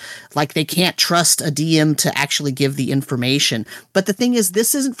because, like, they can't trust a DM to actually give the information. But the thing is,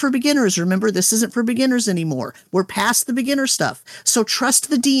 this isn't for beginners. Remember, this isn't for beginners anymore. We're past the beginner stuff. So trust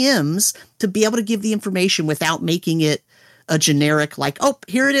the DMs to be able to give the information without making it a generic, like, oh,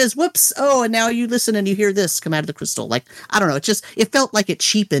 here it is, whoops, oh, and now you listen and you hear this come out of the crystal. Like, I don't know, it felt like it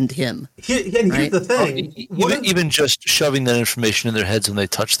cheapened him. Here's the thing. Even just shoving that information in their heads when they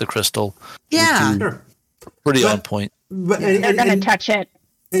touch the crystal. Yeah. Pretty on point. They're going to touch it.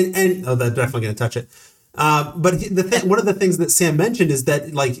 And they're definitely going to touch it. But one of the things that Sam mentioned is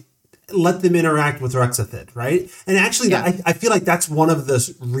that, like, let them interact with Ruxathid, right? And actually, I feel like that's one of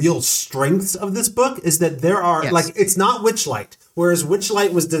the real strengths of this book is that there are, like, it's not Witchlight, whereas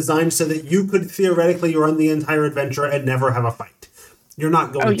Witchlight was designed so that you could theoretically run the entire adventure and never have a fight. You're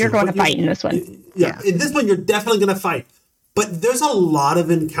not going to. Oh, you're going to fight in this one. Yeah. In this one, you're definitely going to fight. But there's a lot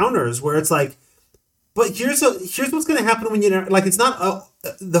of encounters where it's like, but here's what's going to happen when like, it's not,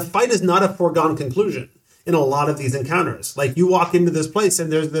 the fight is not a foregone conclusion in a lot of these encounters. Like, you walk into this place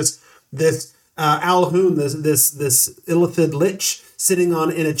and there's this Alhoon, this Illithid Lich sitting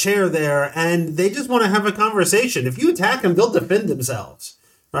in a chair there, and they just want to have a conversation. If you attack them, they'll defend themselves.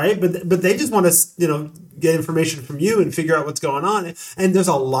 right? But they just want to, get information from you and figure out what's going on. And there's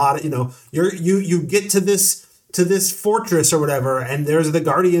a lot of, you get to this fortress or whatever, and there's the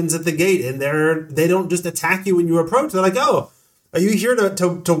guardians at the gate, and they don't just attack you when you approach. They're like, oh, are you here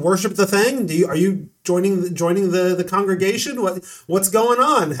to worship the thing? Are you joining the congregation? What's going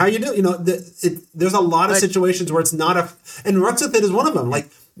on? How you doing? There's a lot of situations where it's not and Ruxathid is one of them. Like,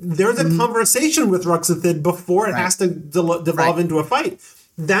 there's a conversation with Ruxathid before it has to devolve into a fight.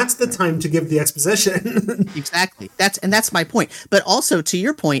 That's the time to give the exposition. Exactly. That's my point. But also, to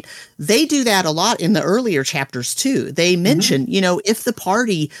your point, they do that a lot in the earlier chapters too. They mention, if the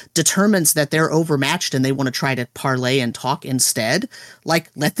party determines that they're overmatched and they want to try to parlay and talk instead, like,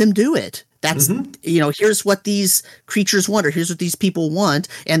 let them do it. That's, here's what these creatures want, or here's what these people want,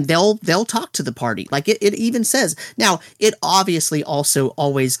 and they'll talk to the party. Like, it even says. Now, it obviously also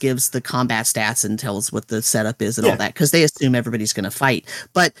always gives the combat stats and tells what the setup is and all that, because they assume everybody's going to fight.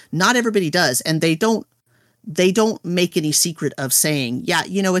 But not everybody does, and they don't make any secret of saying,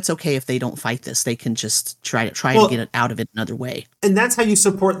 it's okay if they don't fight this. They can just try to get it out of it another way. And that's how you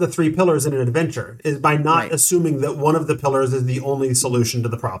support the three pillars in an adventure, is by not assuming that one of the pillars is the only solution to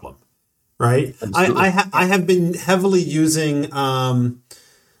the problem. Right. I have been heavily using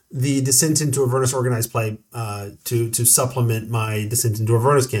the Descent into Avernus organized play to supplement my Descent into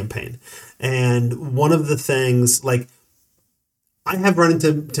Avernus campaign. And one of the things, like, I have run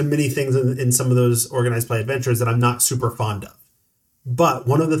into many things in some of those organized play adventures that I'm not super fond of. But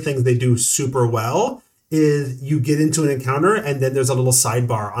one of the things they do super well is you get into an encounter and then there's a little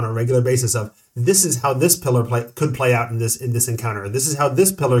sidebar on a regular basis of, this is how this pillar could play out in this encounter. This is how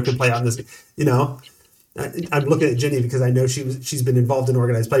this pillar could play out in this. I'm looking at Jenny because I know she's been involved in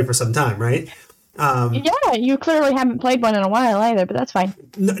organized play for some time, right? You clearly haven't played one in a while either, but that's fine.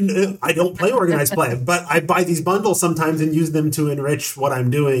 No, I don't play organized play, but I buy these bundles sometimes and use them to enrich what I'm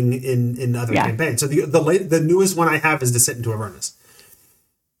doing in other campaigns. So the newest one I have is Descent into Avernus.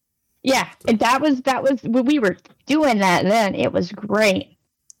 Yeah, and that was when we were doing that then. It was great.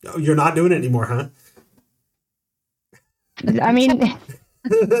 Oh, you're not doing it anymore, huh? I mean,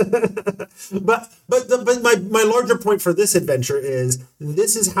 but my larger point for this adventure is,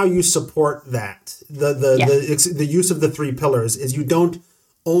 this is how you support that. The use of the three pillars is, you don't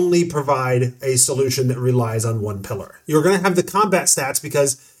only provide a solution that relies on one pillar. You're going to have the combat stats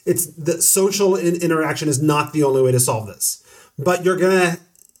because it's the social interaction is not the only way to solve this. But you're going to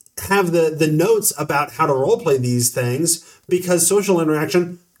have the notes about how to roleplay these things, because social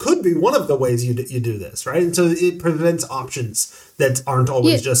interaction could be one of the ways you do this, right? And so it prevents options that aren't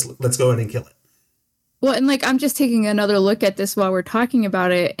always just, let's go ahead and kill it. Well, and I'm just taking another look at this while we're talking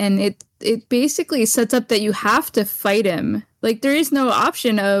about it, and it basically sets up that you have to fight him. Like, there is no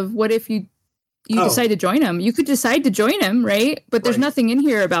option of, what if you decide to join him? You could decide to join him, right? But there's nothing in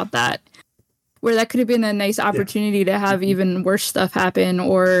here about that, where that could have been a nice opportunity to have even worse stuff happen,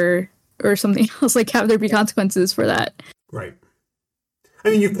 or something else, like have there be consequences for that. Right. I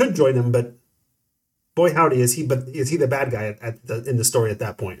mean, you could join him, but boy howdy, is he the bad guy in the story at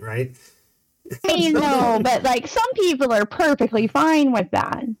that point, right? I know, but some people are perfectly fine with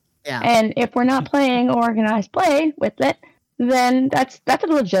that. Yeah. And if we're not playing organized play with it, then that's a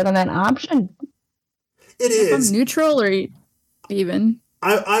legitimate option. It is. From neutral or even.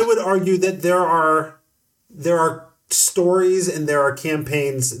 I would argue that there are stories and there are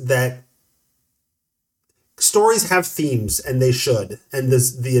campaigns that stories have themes, and they should, and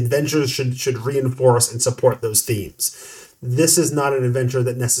the adventures should reinforce and support those themes. This is not an adventure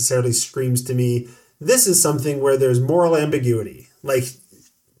that necessarily screams to me, this is something where there's moral ambiguity. Like,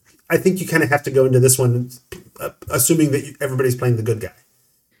 I think you kind of have to go into this one assuming that everybody's playing the good guy.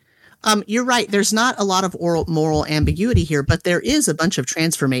 You're right. There's not a lot of moral ambiguity here, but there is a bunch of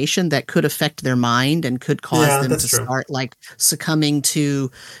transformation that could affect their mind and could cause them to start succumbing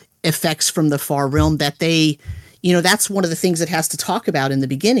to effects from the far realm that they, that's one of the things that has to talk about in the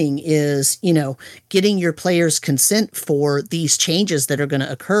beginning is, getting your players' consent for these changes that are going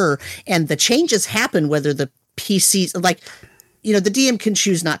to occur. And the changes happen whether the PCs, the DM can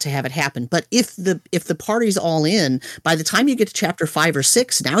choose not to have it happen. But if the party's all in, by the time you get to chapter 5 or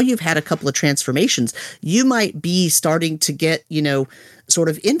 6, now you've had a couple of transformations. You might be starting to get, sort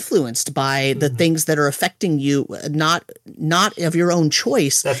of influenced by the things that are affecting you, not of your own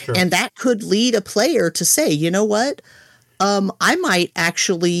choice. That's true. And that could lead a player to say, you know what? I might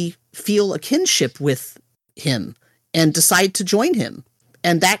actually feel a kinship with him and decide to join him.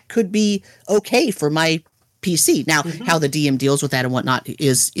 And that could be okay for my PC. Now, how the DM deals with that and whatnot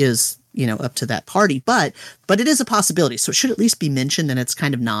is up to that party, but it is a possibility. So it should at least be mentioned, and it's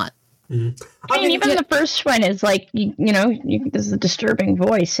kind of not I mean, even the first one is like, this is a disturbing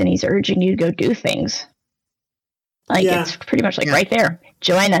voice, and he's urging you to go do things. Like, it's pretty much like right there.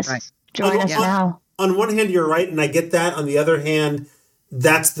 Join us. Right. Join us now. On one hand, you're right, and I get that. On the other hand,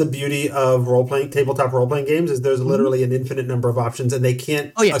 that's the beauty of tabletop role-playing games, is there's literally an infinite number of options, and they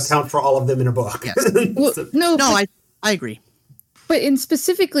can't account for all of them in a book. Yes. I agree. But in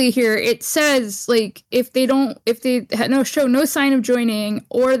specifically here, it says, like, if they show no sign of joining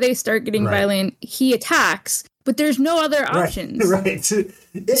or they start getting violent, he attacks. But there's no other options. Right. So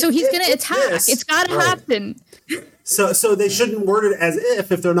he's going to attack. It's got to happen. So they shouldn't word it as if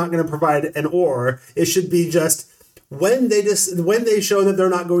they're not going to provide an or. It should be just when they show that they're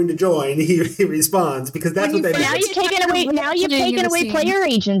not going to join, he responds, because that's what they now you've taken away player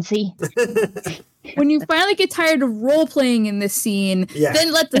agency. When you finally get tired of role playing in this scene,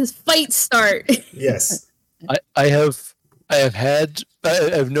 then let the fight start. Yes. I have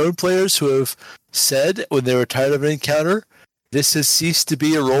known players who have said when they were tired of an encounter, this has ceased to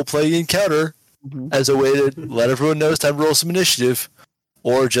be a role-playing encounter, as a way to let everyone know it's time to roll some initiative,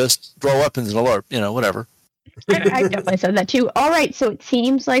 or just draw weapons and alert, whatever. I definitely said that too. All right, so it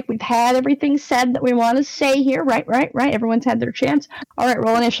seems like we've had everything said that we want to say here. Right. Everyone's had their chance. All right,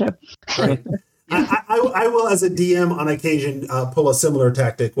 roll initiative. Right. I will, as a DM, on occasion pull a similar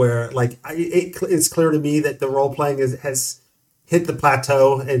tactic where, like, it's clear to me that the role-playing has hit the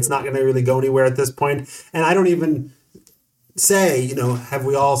plateau and it's not going to really go anywhere at this point. And I don't even say, have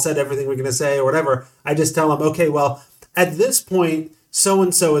we all said everything we're going to say or whatever. I just tell them, okay, well, at this point,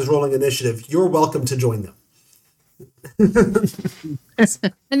 so-and-so is rolling initiative. You're welcome to join them. And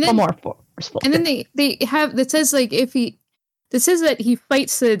then more forceful. And then they have, that says, like, this says that he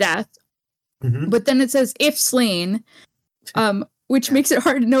fights to the death, but then it says if slain, which makes it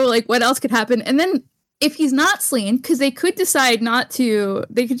hard to know, like, what else could happen. And then if he's not slain, because they could decide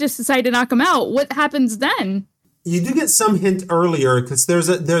they could just decide to knock him out. What happens then? You do get some hint earlier, because there's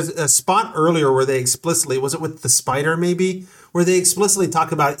a spot earlier where they explicitly, was it with the spider maybe, where they explicitly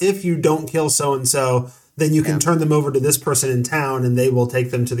talk about if you don't kill so-and-so, then you can turn them over to this person in town and they will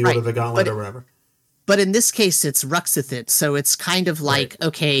take them to the Order of the Gauntlet or whatever. But in this case, it's Ruxithit, so it's kind of like,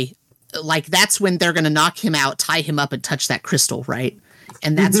 okay, like that's when they're going to knock him out, tie him up, and touch that crystal, right?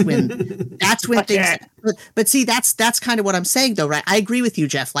 And that's when things. But see, that's kind of what I'm saying, though, right? I agree with you,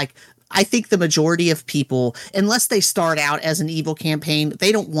 Jeff. Like, I think the majority of people, unless they start out as an evil campaign,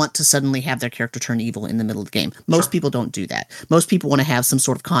 they don't want to suddenly have their character turn evil in the middle of the game. Most people don't do that. Most people want to have some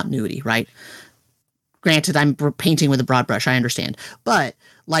sort of continuity, right? Granted, I'm painting with a broad brush, I understand. But,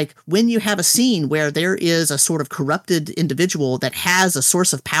 like, when you have a scene where there is a sort of corrupted individual that has a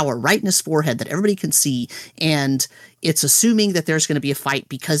source of power right in his forehead that everybody can see, and it's assuming that there's going to be a fight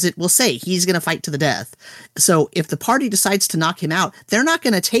because it will say he's going to fight to the death. So if the party decides to knock him out, they're not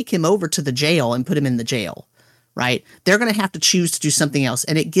going to take him over to the jail and put him in the jail, right? They're going to have to choose to do something else.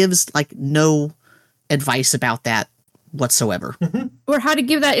 And it gives, like, no advice about that whatsoever. Or how to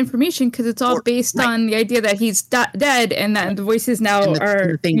give that information, because it's all based on the idea that he's dead and that the voices now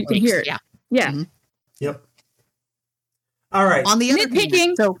are, you can hear it. Yeah. Yep. All right. On the other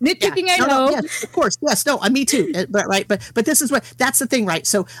nitpicking, hand, I know. Yes, of course. Yes, no, me too. But this is that's the thing, right?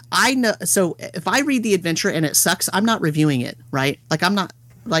 So I know. So if I read the adventure and it sucks, I'm not reviewing it, right? Like I'm not.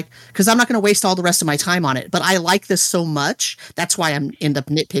 Because I'm not going to waste all the rest of my time on it. But I like this so much. That's why I'm end up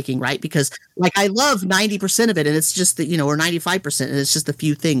nitpicking, right? Because, like, I love 90% of it, and it's just that, or 95%, and it's just a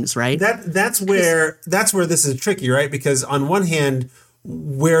few things, right? That's where this is tricky, right? Because on one hand,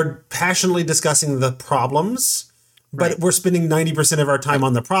 we're passionately discussing the problems, but we're spending 90% of our time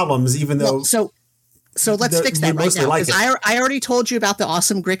on the problems, even though. So let's fix that right now, because I already told you about the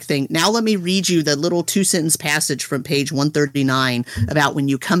awesome Grick thing. Now let me read you the little 2-sentence passage from page 139 about when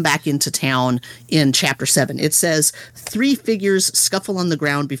you come back into town in chapter 7. It says, 3 figures scuffle on the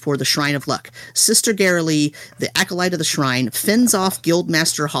ground before the Shrine of Luck. Sister Garrily, the acolyte of the shrine, fends off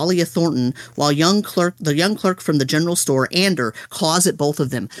Guildmaster Hollia Thornton, while the young clerk from the general store, Ander, claws at both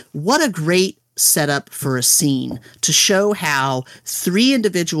of them. What a great set up for a scene to show how 3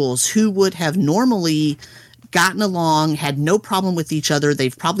 individuals who would have normally gotten along, had no problem with each other.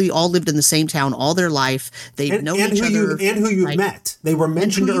 They've probably all lived in the same town all their life. They know each other. And who you've met. They were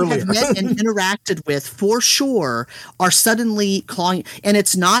mentioned earlier. Have met and interacted with, for sure, are suddenly clawing. And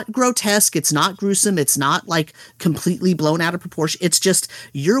it's not grotesque. It's not gruesome. It's not, like, completely blown out of proportion. It's just,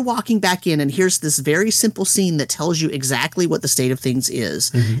 you're walking back in, and here's this very simple scene that tells you exactly what the state of things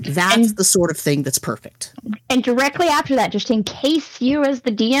is. Mm-hmm. That's the sort of thing that's perfect. And directly after that, just in case you as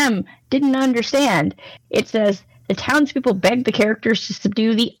the DM didn't understand, it says the townspeople beg the characters to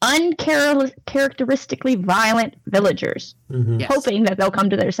subdue the uncharacteristically violent villagers, Yes. hoping that they'll come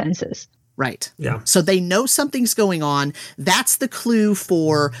to their senses. Right. Yeah. So they know something's going on. That's the clue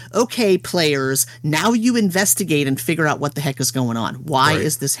for, okay, players, now you investigate and figure out what the heck is going on. Why Right.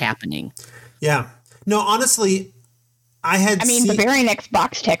 is this happening? Yeah. No, honestly, The very next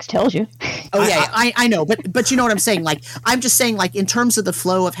box text tells you. Oh yeah, I know, but you know what I'm saying. Like, I'm just saying, like, in terms of the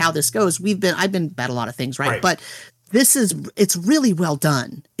flow of how this goes, I've been about a lot of things, right? But it's really well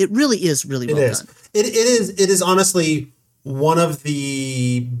done. It really is really well done. It is honestly one of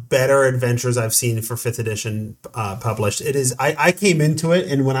the better adventures I've seen for 5th edition published. It is. I came into it,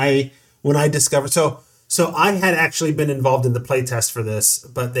 and when I discovered so I had actually been involved in the playtest for this,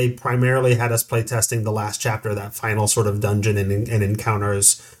 but they primarily had us playtesting the last chapter, that final sort of dungeon and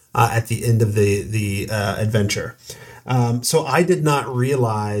encounters at the end of the adventure. So I did not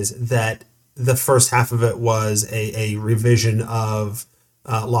realize that the first half of it was a revision of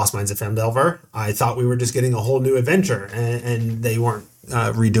Lost Mines of Phandelver. I thought we were just getting a whole new adventure, and they weren't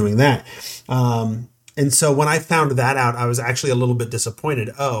redoing that. And so when I found that out, I was actually a little bit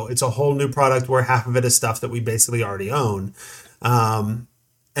disappointed. Oh, it's a whole new product where half of it is stuff that we basically already own. And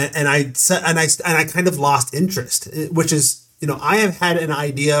I kind of lost interest, which is, I have had an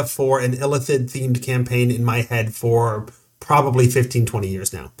idea for an Illithid themed campaign in my head for probably 15, 20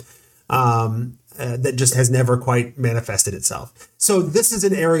 years now. That just has never quite manifested itself. So this is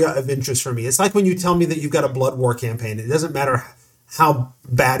an area of interest for me. It's like when you tell me that you've got a Blood War campaign. It doesn't matter how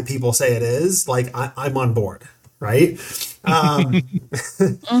bad people say it is. Like, I'm on board, right? Because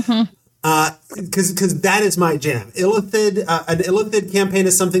that is my jam. Illithid, an Illithid campaign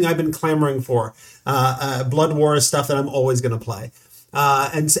is something I've been clamoring for. Blood War is stuff that I'm always going to play.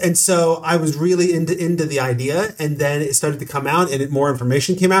 And so I was really into the idea, and then it started to come out, and more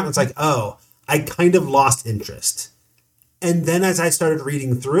information came out, and it's like, oh, I kind of lost interest. And then as I started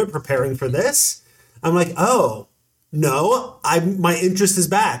reading through it, preparing for this, I'm like, oh, no, my interest is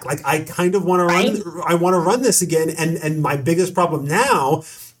back. Like, I kind of want to run this again. And my biggest problem now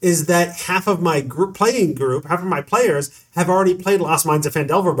is that half of my half of my players have already played Lost Mines of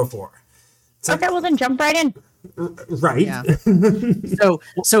Phandelver before. Okay, well then jump right in. Right. Yeah.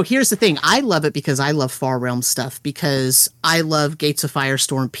 So here's the thing. I love it because I love Far Realm stuff, because I love Gates of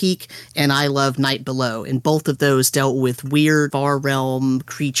Firestorm Peak and I love Night Below. And both of those dealt with weird Far Realm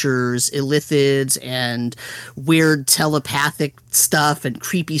creatures, illithids, and weird telepathic stuff and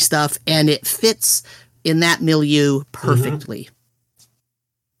creepy stuff. And it fits in that milieu perfectly.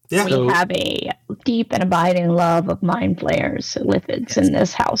 Yeah. We have a deep and abiding love of mind flayers, lithids in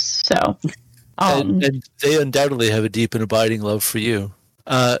this house. So and they undoubtedly have a deep and abiding love for you.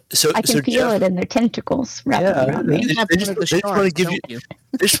 I can feel it in their tentacles wrapping around me. They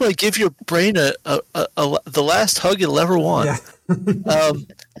just want to give your brain the last hug it'll ever want. Yeah.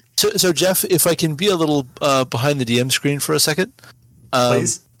 So Jeff, if I can be a little behind the DM screen for a second,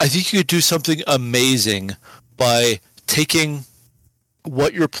 Please. I think you could do something amazing by taking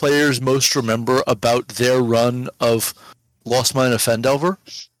what your players most remember about their run of Lost Mine of Phandelver,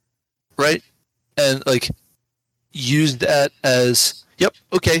 right? And use that as, yep,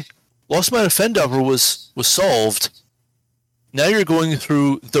 okay, Lost Mine of Phandelver was solved. Now you're going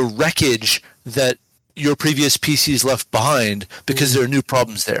through the wreckage that your previous PCs left behind because there are new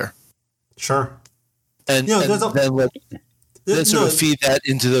problems there. Sure. And, then feed that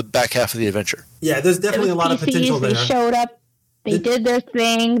into the back half of the adventure. Yeah, there's definitely a lot of potential there. They showed up, they did their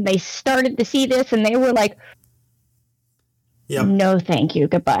thing, they started to see this, and they were like, no, thank you,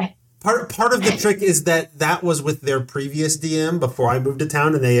 goodbye. Part of the trick is that was with their previous DM before I moved to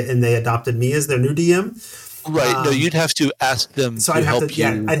town, and they adopted me as their new DM. Right. No, you'd have to ask them to help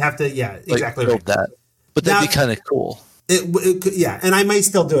you. I'd have to. Yeah, exactly build right. that. But that'd be kind of cool. Yeah, and I might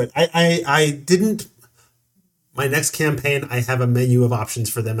still do it. I didn't. My next campaign, I have a menu of options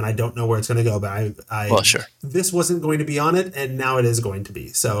for them, and I don't know where it's going to go. But well, sure. This wasn't going to be on it, and now it is going to be.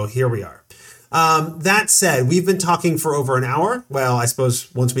 So here we are. That said, we've been talking for over an hour. Well, I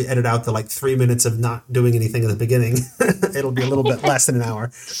suppose once we edit out the 3 minutes of not doing anything at the beginning, it'll be a little bit less than an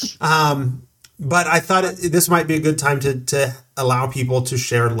hour. But I thought this might be a good time to allow people to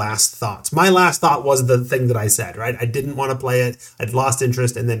share last thoughts. My last thought was the thing that I said, right? I didn't want to play it. I'd lost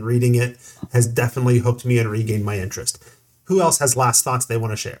interest, and then reading it has definitely hooked me and regained my interest. Who else has last thoughts they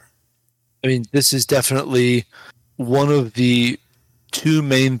want to share? I mean, this is definitely one of the two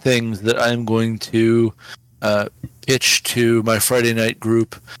main things that I'm going to pitch to my Friday night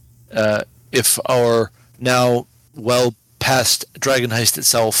group if our now well past Dragon Heist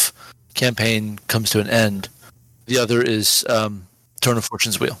itself campaign comes to an end. The other is Turn of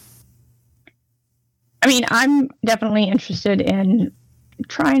Fortune's Wheel. I mean, I'm definitely interested in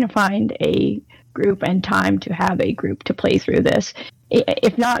trying to find a group and time to have a group to play through this.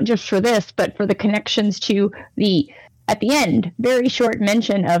 If not just for this, but for the connections to at the end, very short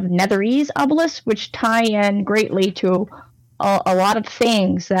mention of Netherese Obelisk, which tie in greatly to a lot of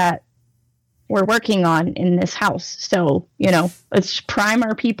things that we're working on in this house. So, let's prime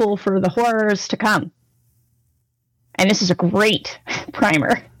our people for the horrors to come. And this is a great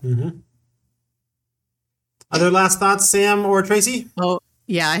primer. Mm-hmm. Other last thoughts, Sam or Tracy? Oh,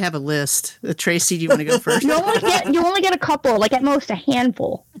 yeah, I have a list. Tracy, do you want to go first? You only get a couple, like at most a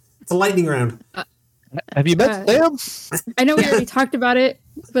handful. It's a lightning round. Have you met Sam? I know we already talked about it,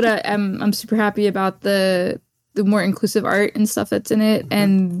 but I'm super happy about the more inclusive art and stuff that's in it,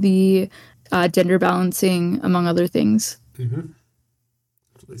 and the gender balancing, among other things.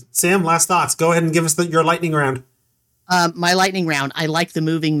 Mm-hmm. Sam, last thoughts. Go ahead and give us your lightning round. My lightning round. I like the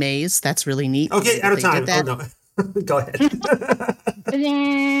moving maze. That's really neat. Okay, out of time. Oh, no. Go ahead.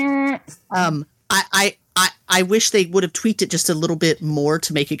 I wish they would have tweaked it just a little bit more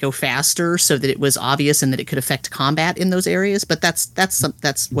to make it go faster, so that it was obvious and that it could affect combat in those areas. But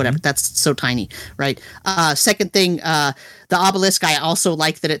that's whatever. That's so tiny, right? Second thing, the obelisk. I also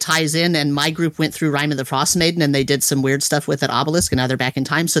like that it ties in. And my group went through Rime of the Frost Maiden, and they did some weird stuff with that obelisk, and now they're back in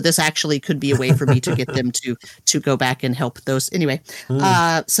time. So this actually could be a way for me to get them to go back and help those. Anyway,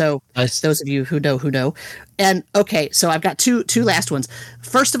 so nice. Those of you who know. And okay, so I've got two last ones.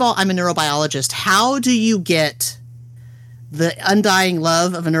 First of all, I'm a neurobiologist. How do you get the undying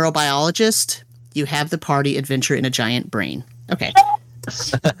love of a neurobiologist? You have the party adventure in a giant brain. Okay.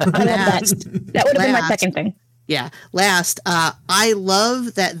 That would have been my second thing. Yeah. Last, I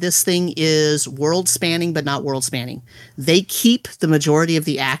love that this thing is world spanning, but not world spanning. They keep the majority of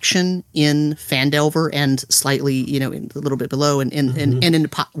the action in Phandelver and slightly, a little bit below and in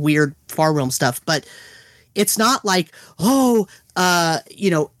weird far realm stuff. But it's not like,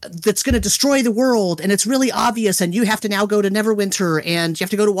 that's going to destroy the world, and it's really obvious, and you have to now go to Neverwinter, and you have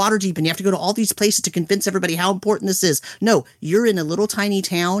to go to Waterdeep, and you have to go to all these places to convince everybody how important this is. No, you're in a little tiny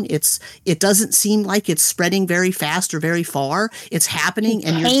town. It doesn't seem like it's spreading very fast or very far. It's happening,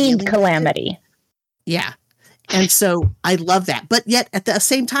 and you're calamity. Yeah. And so I love that. But yet at the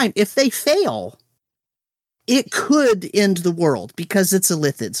same time, if they fail, it could end the world because it's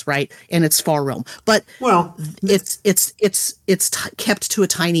Illithids, right? And it's far realm. But it's kept to a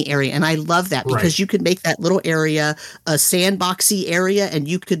tiny area, and I love that because you could make that little area a sandboxy area, and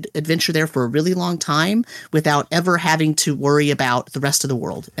you could adventure there for a really long time without ever having to worry about the rest of the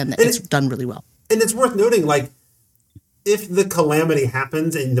world. And it's done really well. And it's worth noting, if the calamity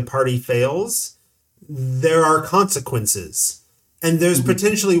happens and the party fails, there are consequences. And there's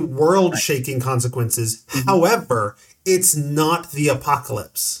potentially world-shaking consequences. However, it's not the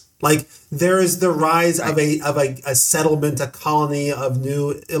apocalypse. There is the rise of a settlement, a colony of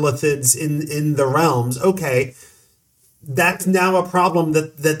new Illithids in the realms. Okay, that's now a problem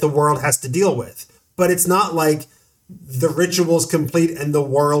that the world has to deal with. But it's not like the ritual's complete and the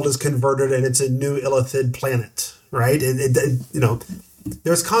world is converted and it's a new Illithid planet, right?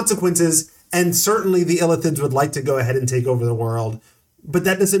 There's consequences. And certainly the Illithids would like to go ahead and take over the world. But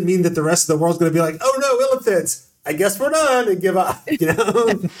that doesn't mean that the rest of the world's going to be like, oh no, Illithids, I guess we're done, and give up,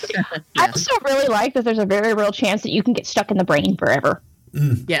 I also really like that there's a very real chance that you can get stuck in the brain forever.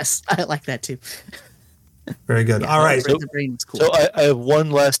 Yes, I like that too. Very good. All right. The brain is cool. So I have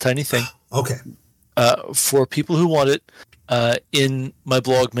one last tiny thing. Okay. For people who want it, in my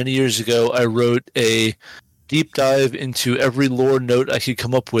blog many years ago, I wrote a deep dive into every lore note I could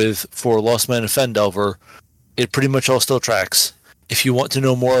come up with for Lost Mine of Phandelver. It pretty much all still tracks. If you want to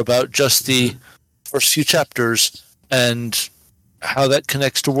know more about just the first few chapters and how that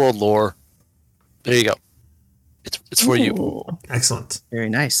connects to world lore, there you go. It's for you. Excellent. Very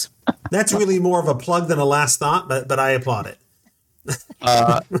nice. That's really more of a plug than a last thought, but I applaud it.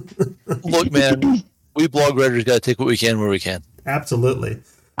 Look, man, we blog writers got to take what we can where we can. Absolutely.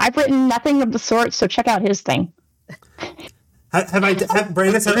 I've written nothing of the sort, so check out his thing.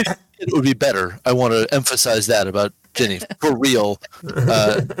 Brandis? It would be better. I want to emphasize that about Jenny. For real.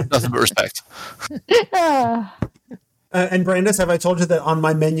 Nothing but respect. And Brandis, have I told you that on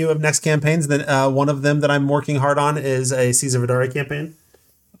my menu of next campaigns, that one of them that I'm working hard on is a Caesar Vidari campaign?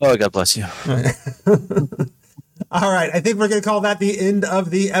 Oh, God bless you. All right. I think we're going to call that the end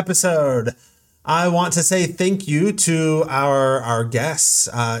of the episode. I want to say thank you to our guests.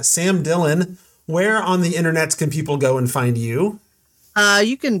 Sam Dillon, where on the internet can people go and find you?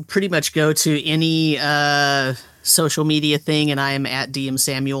 You can pretty much go to any social media thing, and I am at DM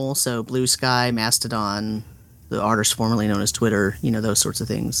Samuel, so Blue Sky, Mastodon, the artist formerly known as Twitter, those sorts of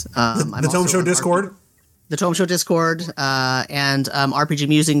things. The Tome Show Discord? the Tome Show Discord, and RPG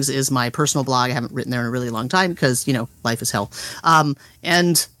Musings is my personal blog. I haven't written there in a really long time because, life is hell.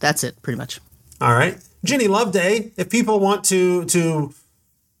 And that's it, pretty much. All right. Ginny Loveday, if people want to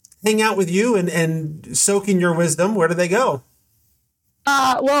hang out with you and soak in your wisdom, where do they go?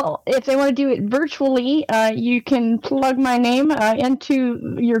 Well, if they want to do it virtually, you can plug my name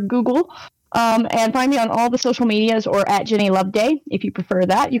into your Google and find me on all the social medias or at Ginny Loveday, if you prefer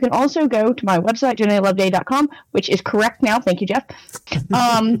that. You can also go to my website, jennyloveday.com, which is correct now. Thank you, Jeff.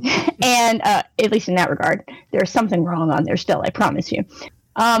 And at least in that regard, there's something wrong on there still, I promise you.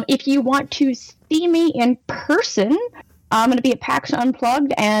 If you want to see me in person, I'm going to be at PAX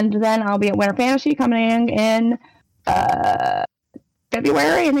Unplugged, and then I'll be at Winter Fantasy coming in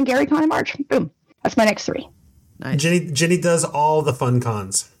February, and then GaryCon in March. Boom. That's my next 3. Nice. Ginny does all the fun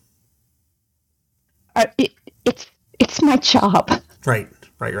cons. It's my job. Right.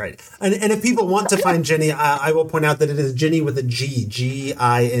 And if people want to find Ginny, I will point out that it is Ginny with a G, Ginny.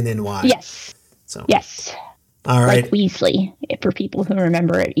 Yes. So yes. All right. Like Weasley, for people who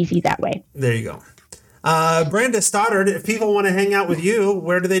remember it easy that way. There you go. Brenda Stoddard, if people want to hang out with you,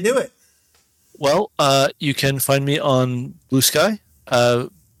 where do they do it? Well, you can find me on Blue Sky at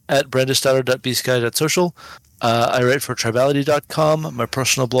brendastoddard.bsky.social. I write for tribality.com. My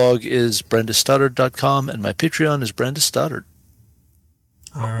personal blog is brendastoddard.com, and my Patreon is Brenda Stoddard.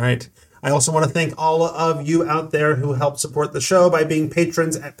 All right. I also want to thank all of you out there who help support the show by being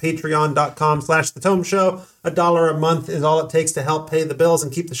patrons at patreon.com/The Tome Show. $1 a month is all it takes to help pay the bills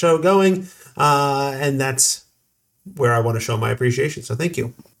and keep the show going. And that's where I want to show my appreciation. So thank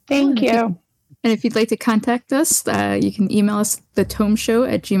you. Thank you. And if you'd like to contact us, you can email us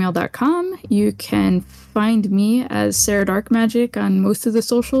thetomeshow@gmail.com. You can find me as Sarah Dark Magic on most of the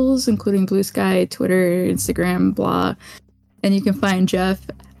socials, including Blue Sky, Twitter, Instagram, blah. And you can find Jeff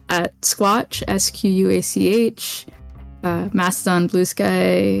at Squatch, SQUACH, Mastodon, Blue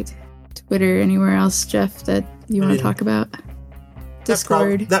Sky, Twitter, anywhere else, Jeff, that you want to talk about?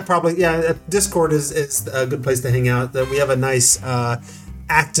 Discord. Discord is a good place to hang out. We have a nice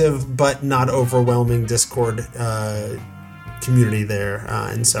active but not overwhelming Discord community there,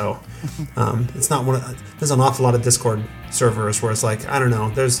 and so it's not there's an awful lot of Discord servers where it's like, I don't know,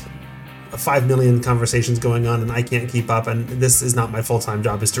 there's 5 million conversations going on and I can't keep up, and this is not my full-time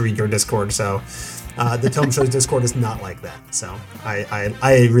job, is to read your Discord. So the Tome Show's Discord is not like that. So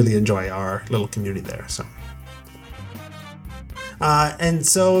I really enjoy our little community there. So and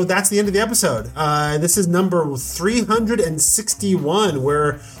so that's the end of the episode. This is number 361,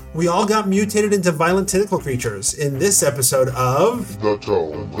 where we all got mutated into violent tentacle creatures in this episode of The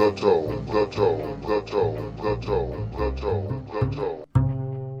Tome.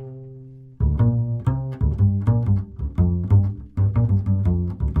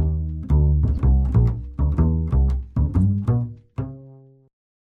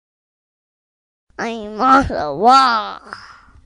 I'm on the wall.